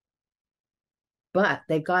 But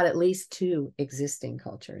they've got at least 2 existing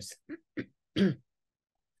cultures.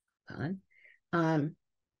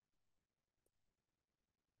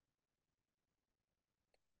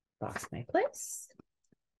 Lost my place.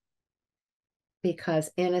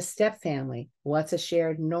 Because in a step family, what's a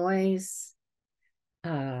shared noise?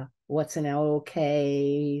 What's an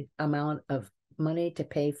okay amount of money to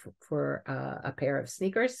pay for a pair of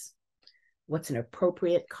sneakers? What's an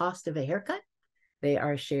appropriate cost of a haircut? They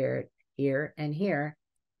are shared here and here,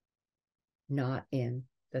 not in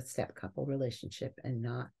the step couple relationship and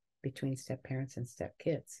not between step parents and step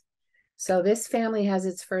kids. So this family has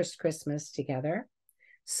its first Christmas together.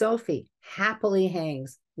 Sophie happily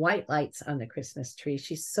hangs white lights on the Christmas tree.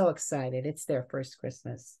 She's so excited. It's their first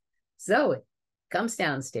Christmas. Zoe comes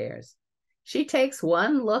downstairs. She takes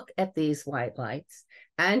one look at these white lights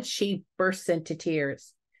and she bursts into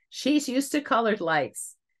tears. She's used to colored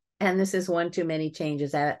lights. And this is one too many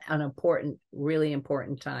changes at an important, really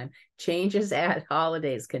important time. Changes at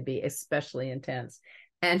holidays can be especially intense.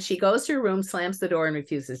 And she goes to her room, slams the door, and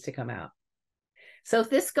refuses to come out. So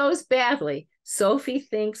if this goes badly, Sophie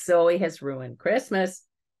thinks Zoe has ruined Christmas.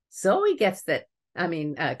 Zoe gets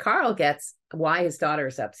Carl gets why his daughter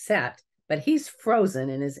is upset, but he's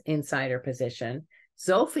frozen in his insider position.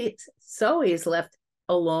 Zoe's left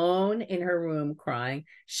alone in her room crying.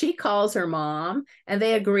 She calls her mom and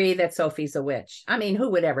they agree that Sophie's a witch. I mean, who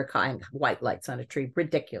would ever hang white lights on a tree?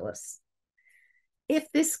 Ridiculous.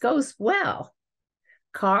 If this goes well,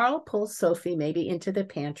 Carl pulls Sophie maybe into the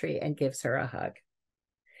pantry and gives her a hug.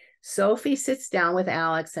 Sophie sits down with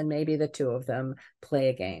Alex and maybe the 2 of them play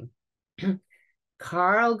a game.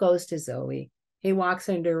 Carl goes to Zoe. He walks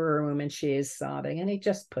into her room and she is sobbing and he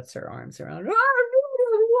just puts her arms around her.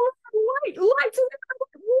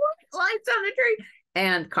 Lights on the tree.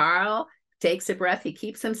 And Carl takes a breath. He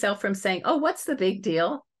keeps himself from saying, oh, what's the big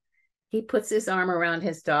deal? He puts his arm around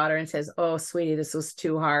his daughter and says, oh, sweetie, this was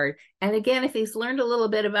too hard. And again, if he's learned a little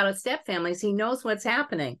bit about step families, he knows what's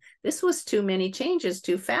happening. This was too many changes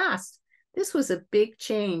too fast. This was a big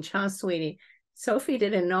change, huh, sweetie? Sophie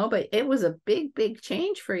didn't know, but it was a big, big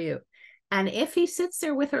change for you. And if he sits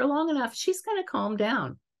there with her long enough, she's going to calm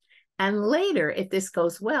down. And later, if this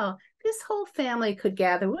goes well, this whole family could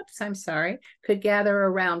gather, could gather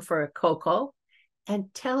around for a cocoa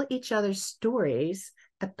and tell each other stories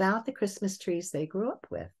about the Christmas trees they grew up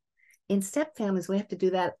with. In step families, we have to do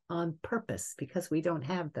that on purpose because we don't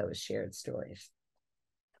have those shared stories.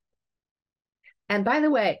 And by the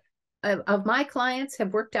way, of my clients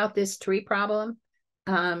have worked out this tree problem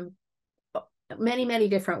many, many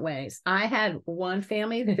different ways. I had one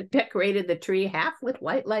family that decorated the tree half with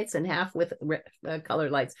white lights and half with colored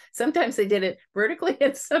lights. Sometimes they did it vertically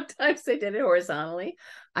and sometimes they did it horizontally.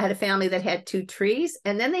 I had a family that had 2 trees,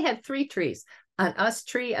 and then they had 3 trees, an us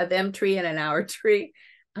tree, a them tree, and an our tree.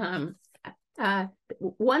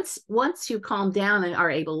 Once you calm down and are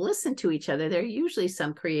able to listen to each other, there are usually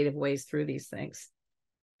some creative ways through these things.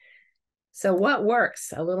 So what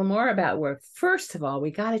works? A little more about work. First of all,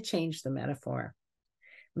 we got to change the metaphor.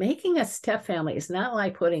 Making a step family is not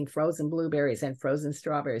like putting frozen blueberries and frozen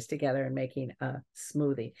strawberries together and making a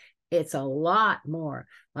smoothie. It's a lot more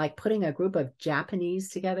like putting a group of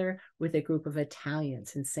Japanese together with a group of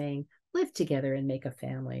Italians and saying, live together and make a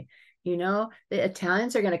family. You know, the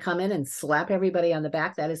Italians are going to come in and slap everybody on the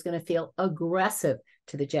back. That is going to feel aggressive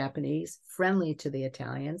to the Japanese, friendly to the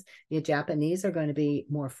Italians. The Japanese are going to be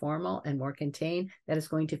more formal and more contained. That is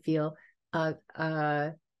going to feel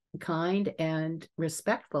kind and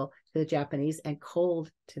respectful to the Japanese and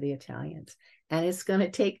cold to the Italians. And it's going to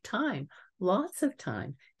take time, lots of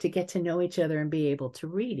time, to get to know each other and be able to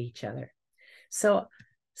read each other. So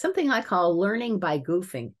something I call learning by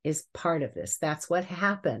goofing is part of this. That's what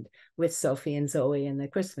happened with Sophie and Zoe and the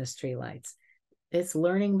Christmas tree lights. It's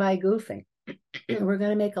learning by goofing. We're going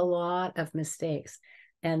to make a lot of mistakes,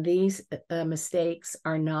 and these mistakes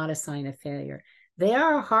are not a sign of failure. They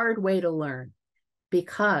are a hard way to learn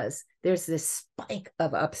because there's this spike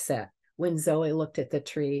of upset when Zoe looked at the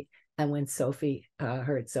tree and when Sophie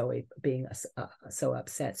heard Zoe being so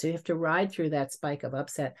upset. So you have to ride through that spike of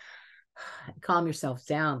upset, calm yourself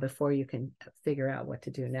down before you can figure out what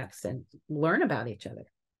to do next and learn about each other.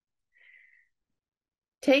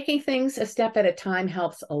 Taking things a step at a time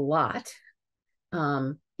helps a lot.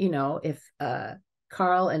 You know, if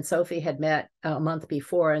Carl and Sophie had met a month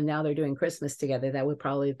before and now they're doing Christmas together, that would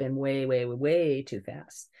probably have been way, way, way too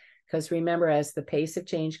fast. Because remember, as the pace of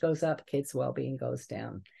change goes up, kids' well-being goes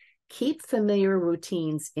down. Keep familiar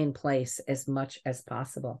routines in place as much as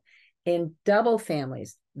possible. In double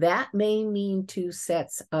families, that may mean 2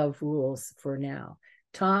 sets of rules for now.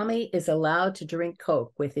 Tommy is allowed to drink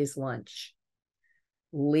Coke with his lunch.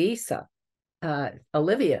 Olivia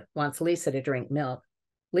wants Lisa to drink milk.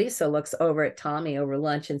 Lisa looks over at Tommy over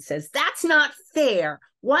lunch and says, "That's not fair.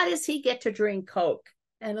 Why does he get to drink Coke?"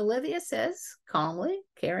 And Olivia says calmly,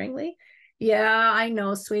 caringly, "Yeah, I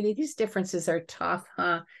know, sweetie. These differences are tough,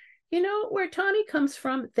 huh? You know, where Tommy comes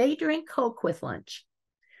from, they drink Coke with lunch.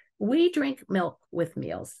 We drink milk with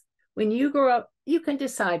meals. When you grow up, you can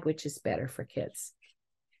decide which is better for kids."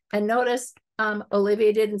 And notice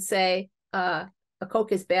Olivia didn't say a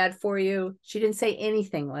Coke is bad for you. She didn't say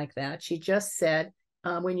anything like that. She just said,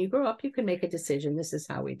 when you grow up, you can make a decision. This is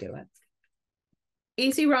how we do it.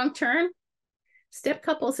 Easy wrong turn. Step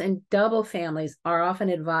couples and double families are often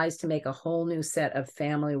advised to make a whole new set of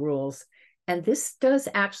family rules. And this does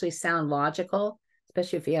actually sound logical,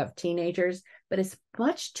 especially if you have teenagers, but it's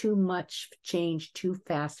too much change too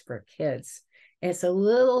fast for kids. It's a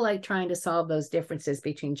little like trying to solve those differences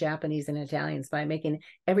between Japanese and Italians by making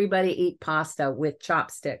everybody eat pasta with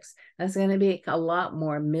chopsticks. That's going to be a lot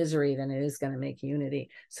more misery than it is going to make unity.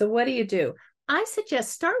 So what do? I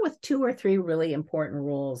suggest start with 2 or 3 really important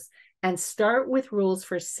rules and start with rules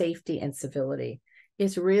for safety and civility.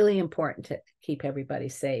 It's really important to keep everybody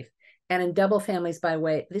safe. And in double families, by the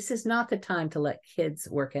way, this is not the time to let kids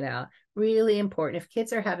work it out. Really important. If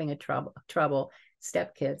kids are having trouble,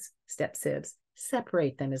 step kids, step sibs,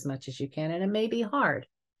 separate them as much as you can. And it may be hard.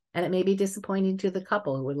 And it may be disappointing to the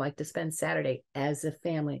couple who would like to spend Saturday as a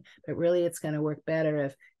family. But really, it's going to work better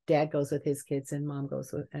if dad goes with his kids and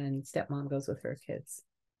stepmom goes with her kids.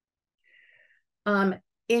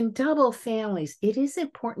 In double families, it is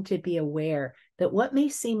important to be aware that what may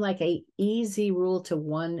seem like an easy rule to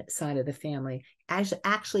one side of the family is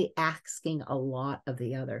actually asking a lot of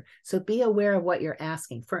the other. So be aware of what you're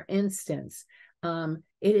asking. For instance,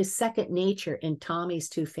 it is second nature in Tommy's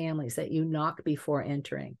 2 families that you knock before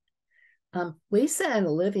entering. Lisa and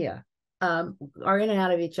Olivia are in and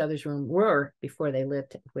out of each other's room, were before they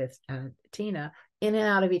lived with Tina, in and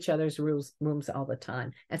out of each other's rooms all the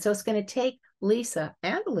time. And so it's going to take Lisa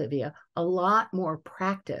and Olivia a lot more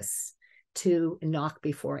practice to knock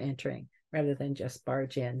before entering rather than just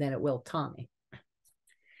barge in than it will Tommy.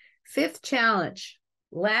 5th challenge,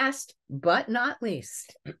 Last but not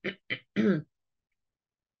least,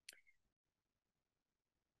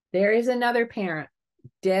 there is another parent,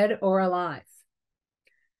 dead or alive,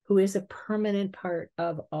 who is a permanent part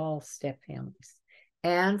of all step families.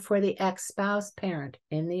 And for the ex-spouse parent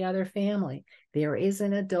in the other family, there is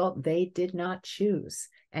an adult they did not choose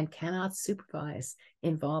and cannot supervise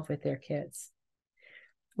involved with their kids.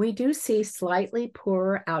 We do see slightly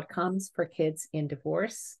poorer outcomes for kids in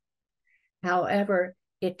divorce. However,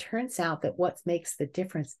 it turns out that what makes the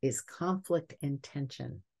difference is conflict and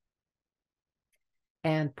tension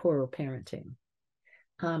and poorer parenting.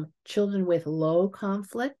 Children with low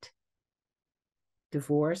conflict,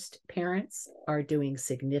 divorced parents are doing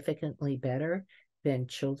significantly better than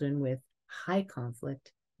children with high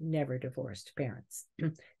conflict, never divorced parents.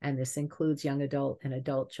 And this includes young adult and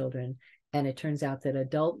adult children. And it turns out that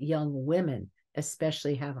adult young women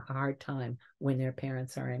especially have a hard time when their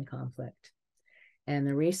parents are in conflict. And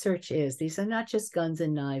the research is these are not just guns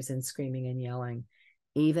and knives and screaming and yelling.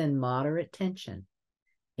 Even moderate tension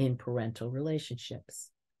in parental relationships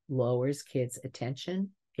lowers kids' attention,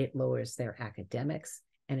 it lowers their academics,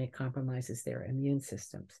 and it compromises their immune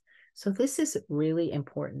systems. So this is really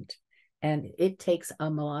important. And it takes a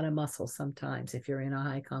lot of muscle sometimes if you're in a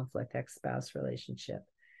high conflict ex-spouse relationship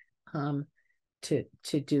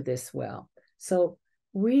to do this well. So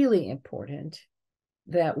really important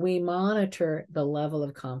that we monitor the level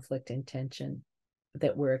of conflict and tension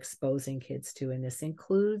that we're exposing kids to, and this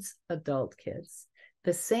includes adult kids.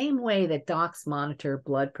 The same way that docs monitor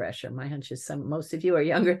blood pressure. My hunch is most of you are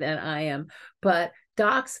younger than I am, but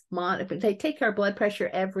docs they take our blood pressure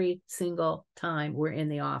every single time we're in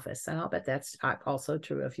the office. And I'll bet that's also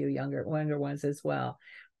true of you younger ones as well.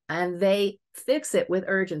 And they fix it with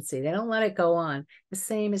urgency. They don't let it go on. The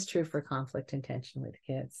same is true for conflict and tension with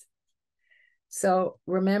kids. So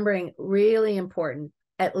remembering, really important,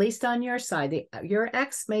 at least on your side, your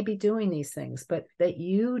ex may be doing these things, but that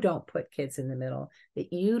you don't put kids in the middle,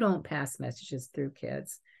 that you don't pass messages through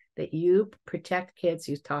kids, that you protect kids.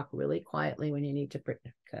 You talk really quietly when you need to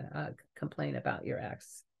complain about your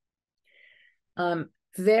ex.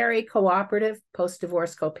 Very cooperative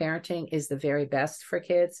post-divorce co-parenting is the very best for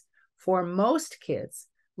kids. For most kids,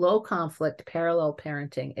 low conflict parallel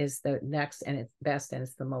parenting is the next and it's best and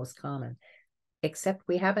it's the most common. Except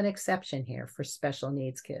we have an exception here for special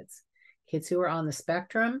needs kids. Kids who are on the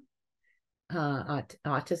spectrum,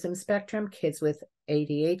 autism spectrum, kids with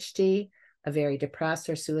ADHD, a very depressed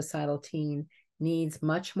or suicidal teen needs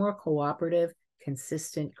much more cooperative,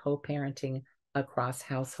 consistent co-parenting across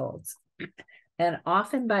households. And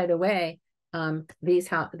often, by the way, these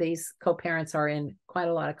co-parents are in quite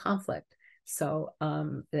a lot of conflict. So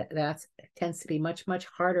that tends to be much, much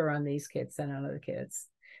harder on these kids than on other kids.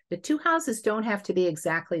 The two houses don't have to be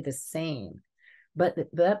exactly the same, but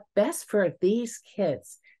the best for these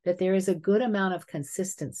kids that there is a good amount of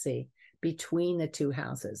consistency between the two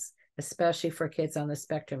houses, especially for kids on the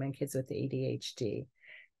spectrum and kids with ADHD.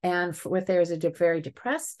 And if there's a very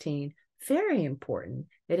depressed teen, very important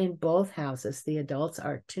that in both houses, the adults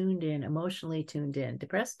are tuned in, emotionally tuned in.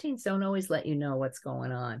 Depressed teens don't always let you know what's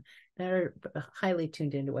going on. They're highly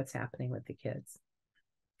tuned into what's happening with the kids.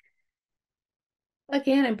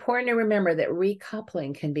 Again, important to remember that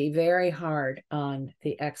recoupling can be very hard on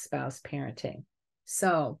the ex-spouse parenting.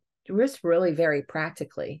 So just really very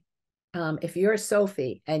practically, if you're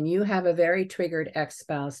Sophie and you have a very triggered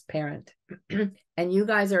ex-spouse parent and you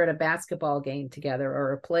guys are at a basketball game together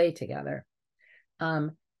or a play together,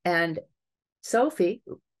 and Sophie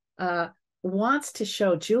wants to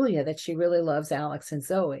show Julia that she really loves Alex and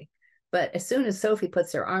Zoe. But as soon as Sophie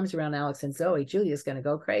puts her arms around Alex and Zoe, Julia's going to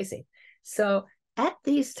go crazy. So at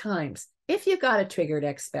these times, if you got a triggered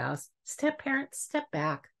ex-spouse, step-parent, step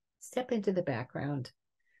back, step into the background.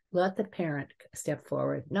 Let the parent step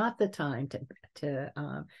forward, not the time to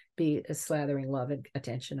be slathering love and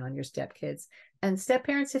attention on your stepkids. And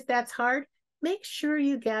step-parents, if that's hard, make sure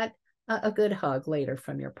you get a good hug later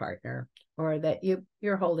from your partner, or that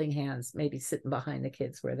you're holding hands, maybe sitting behind the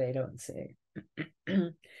kids where they don't see.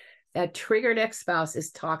 A triggered ex-spouse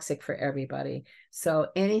is toxic for everybody. So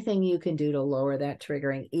anything you can do to lower that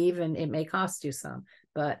triggering, even it may cost you some,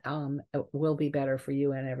 but it will be better for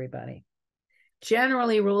you and everybody.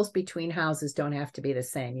 Generally, rules between houses don't have to be the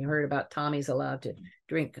same. You heard about Tommy's allowed to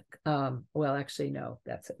drink. Well, actually, no,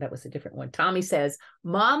 that was a different one. Tommy says,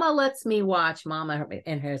 Mama lets me watch, Mama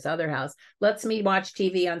in his other house, lets me watch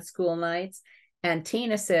TV on school nights. And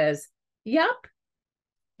Tina says, yup,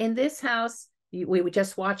 in this house, we would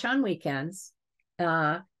just watch on weekends.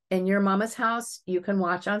 In your mama's house, you can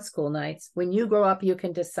watch on school nights. When you grow up, you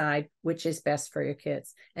can decide which is best for your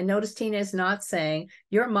kids. And notice Tina is not saying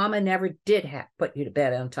your mama never did put you to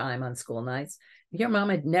bed on time on school nights. Your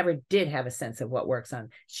mama never did have a sense of what works on.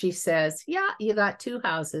 She says, yeah, you got two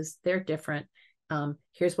houses. They're different.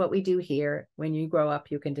 Here's what we do here. When you grow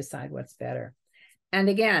up, you can decide what's better. And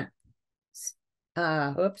again,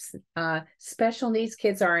 special needs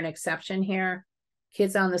kids are an exception here.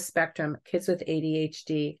 Kids on the spectrum, kids with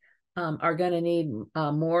ADHD are going to need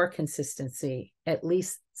more consistency. At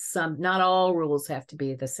least some, not all rules have to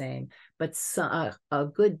be the same, but a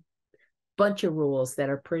good bunch of rules that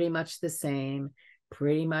are pretty much the same,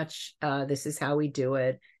 pretty much this is how we do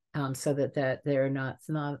it, so that there are not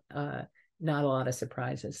a lot of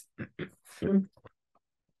surprises.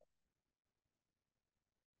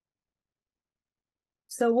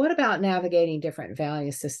 So what about navigating different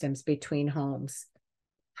value systems between homes?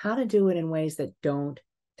 How to do it in ways that don't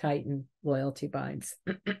tighten loyalty binds.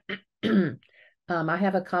 I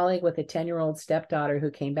have a colleague with a 10-year-old stepdaughter who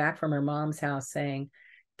came back from her mom's house saying,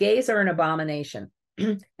 gays are an abomination.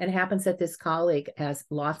 And it happens that this colleague has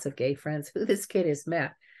lots of gay friends who this kid has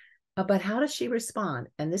met. But how does she respond?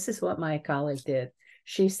 And this is what my colleague did.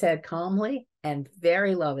 She said calmly and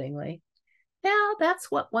very lovingly, now that's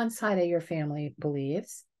what one side of your family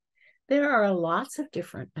believes. There are lots of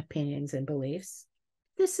different opinions and beliefs.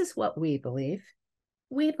 This is what we believe.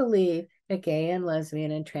 We believe that gay and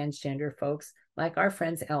lesbian and transgender folks, like our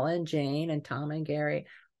friends Ella and Jane and Tom and Gary,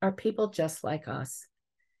 are people just like us.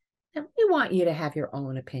 And we want you to have your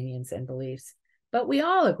own opinions and beliefs. But we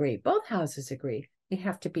all agree, both houses agree, you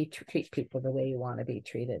have to treat people the way you want to be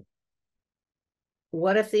treated.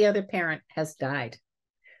 What if the other parent has died?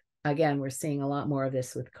 Again, we're seeing a lot more of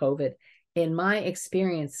this with COVID. In my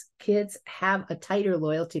experience, kids have a tighter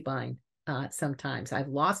loyalty bind. Sometimes I've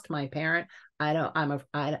lost my parent. I want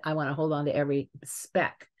to hold on to every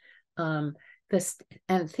speck. And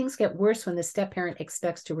things get worse when the step parent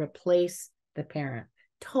expects to replace the parent.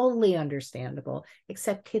 Totally understandable,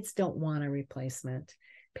 except kids don't want a replacement.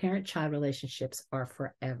 Parent-child relationships are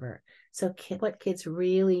forever. So what kids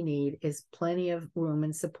really need is plenty of room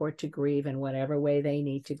and support to grieve in whatever way they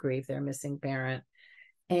need to grieve their missing parent.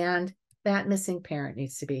 And that missing parent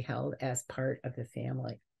needs to be held as part of the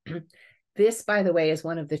family. This, by the way, is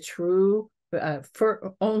one of the true,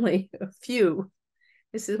 for only a few,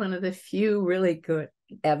 this is one of the few really good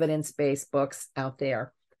evidence-based books out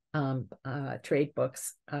there, trade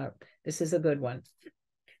books. This is a good one.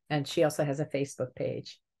 And she also has a Facebook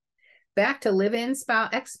page. Back to live-in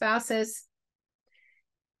ex-spouses.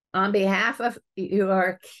 On behalf of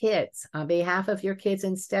your kids, on behalf of your kids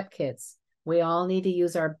and stepkids, we all need to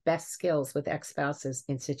use our best skills with ex-spouses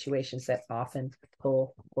in situations that often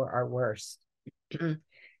pull for our worst.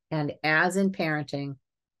 And as in parenting,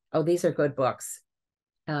 these are good books.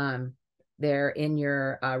 They're in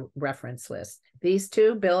your reference list. These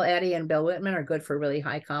two, Bill Eddy and Bill Whitman, are good for really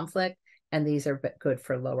high conflict, and these are good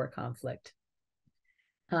for lower conflict.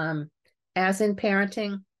 As in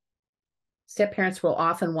parenting, step parents will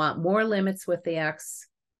often want more limits with the ex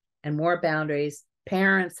and more boundaries.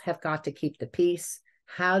 Parents have got to keep the peace.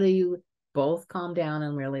 How do you both calm down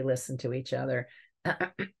and really listen to each other?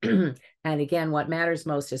 And again, what matters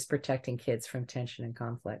most is protecting kids from tension and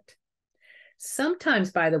conflict.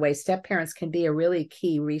 Sometimes, by the way, step parents can be a really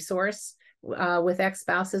key resource with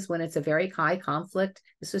ex-spouses when it's a very high conflict.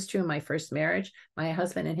 This was true in my first marriage. My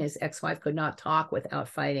husband and his ex-wife could not talk without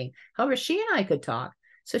fighting. However, she and I could talk.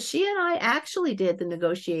 So she and I actually did the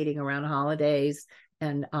negotiating around holidays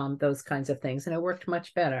and those kinds of things, and it worked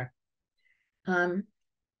much better.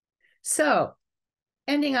 So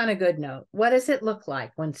ending on a good note, what does it look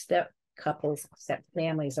like when step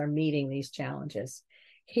families are meeting these challenges?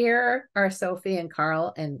 Here are Sophie and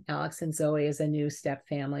Carl and Alex and Zoe as a new step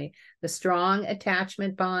family. The strong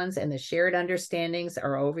attachment bonds and the shared understandings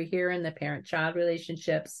are over here in the parent-child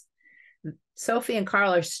relationships. Sophie and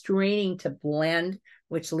Carl are straining to blend,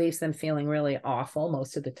 which leaves them feeling really awful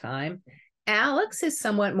most of the time. Alex is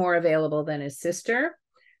somewhat more available than his sister.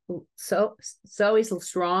 So Zoe's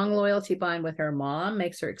strong loyalty bond with her mom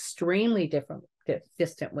makes her extremely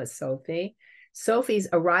distant with Sophie. Sophie's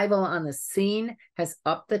arrival on the scene has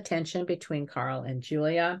upped the tension between Carl and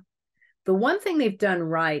Julia. The one thing they've done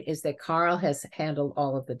right is that Carl has handled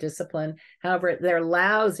all of the discipline. However, their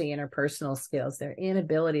lousy interpersonal skills, their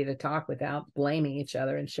inability to talk without blaming each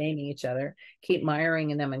other and shaming each other, keep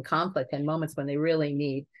miring them in conflict in moments when they really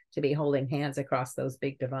need to be holding hands across those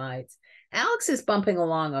big divides. Alex is bumping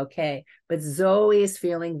along okay, but Zoe is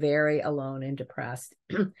feeling very alone and depressed.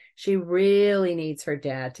 She really needs her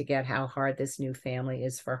dad to get how hard this new family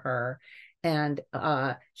is for her. And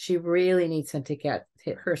she really needs him to get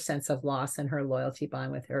her sense of loss and her loyalty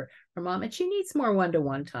bond with her mom. And she needs more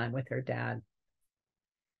one-to-one time with her dad.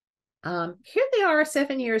 Here they are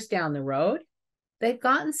 7 years down the road. They've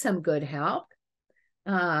gotten some good help.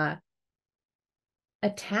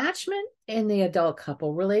 Attachment in the adult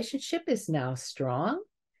couple relationship is now strong.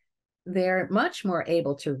 They're much more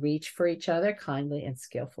able to reach for each other kindly and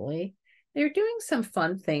skillfully. They're doing some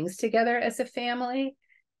fun things together as a family.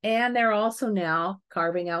 And they're also now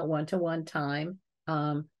carving out one-to-one time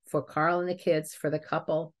for Carl and the kids, for the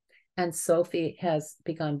couple. And Sophie has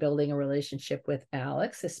begun building a relationship with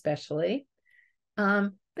Alex, especially.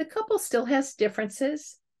 The couple still has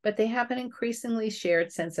differences, but they have an increasingly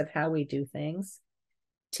shared sense of how we do things.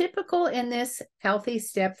 Typical in this healthy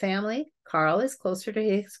step family, Carl is closer to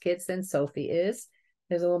his kids than Sophie is.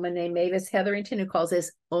 There's a woman named Mavis Hetherington who calls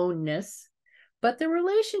this ownness. But the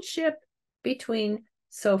relationship between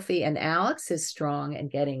Sophie and Alex is strong and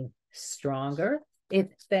getting stronger.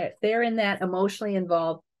 They're in that emotionally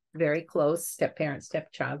involved, very close step-parent,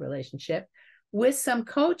 step-child relationship. With some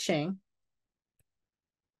coaching,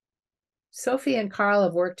 Sophie and Carl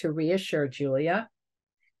have worked to reassure Julia,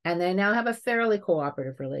 and they now have a fairly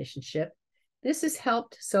cooperative relationship. This has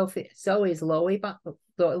helped Zoe's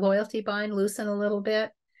loyalty bind loosen a little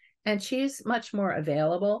bit, and she's much more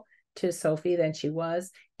available to Sophie than she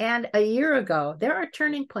was. And a year ago, there are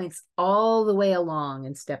turning points all the way along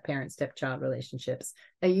in step-parent, step-child relationships.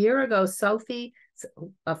 A year ago, Sophie's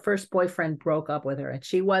first boyfriend broke up with her, and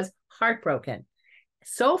she was heartbroken.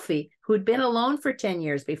 Sophie, who'd been alone for 10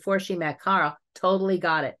 years before she met Carl, totally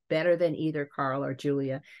got it better than either Carl or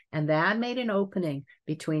Julia. And that made an opening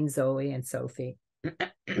between Zoe and Sophie.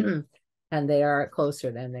 And they are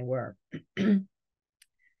closer than they were.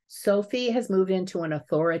 Sophie has moved into an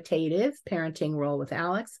authoritative parenting role with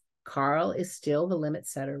Alex. Carl is still the limit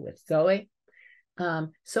setter with Zoe.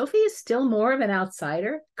 Sophie is still more of an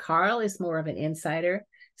outsider. Carl is more of an insider.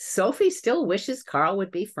 Sophie still wishes Carl would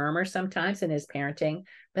be firmer sometimes in his parenting,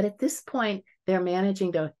 but at this point, they're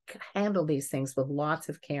managing to handle these things with lots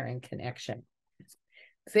of care and connection.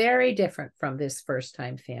 Very different from this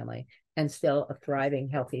first-time family, and still a thriving,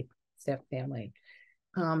 healthy step family.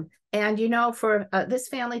 And you know, for this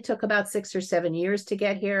family took about 6 or 7 years to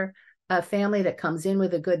get here. A family that comes in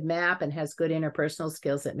with a good map and has good interpersonal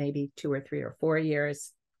skills at maybe 2 or 3 or 4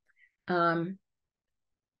 years. Bottom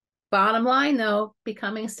line, though,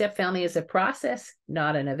 becoming a step family is a process,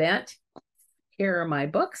 not an event. Here are my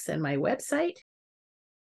books and my website.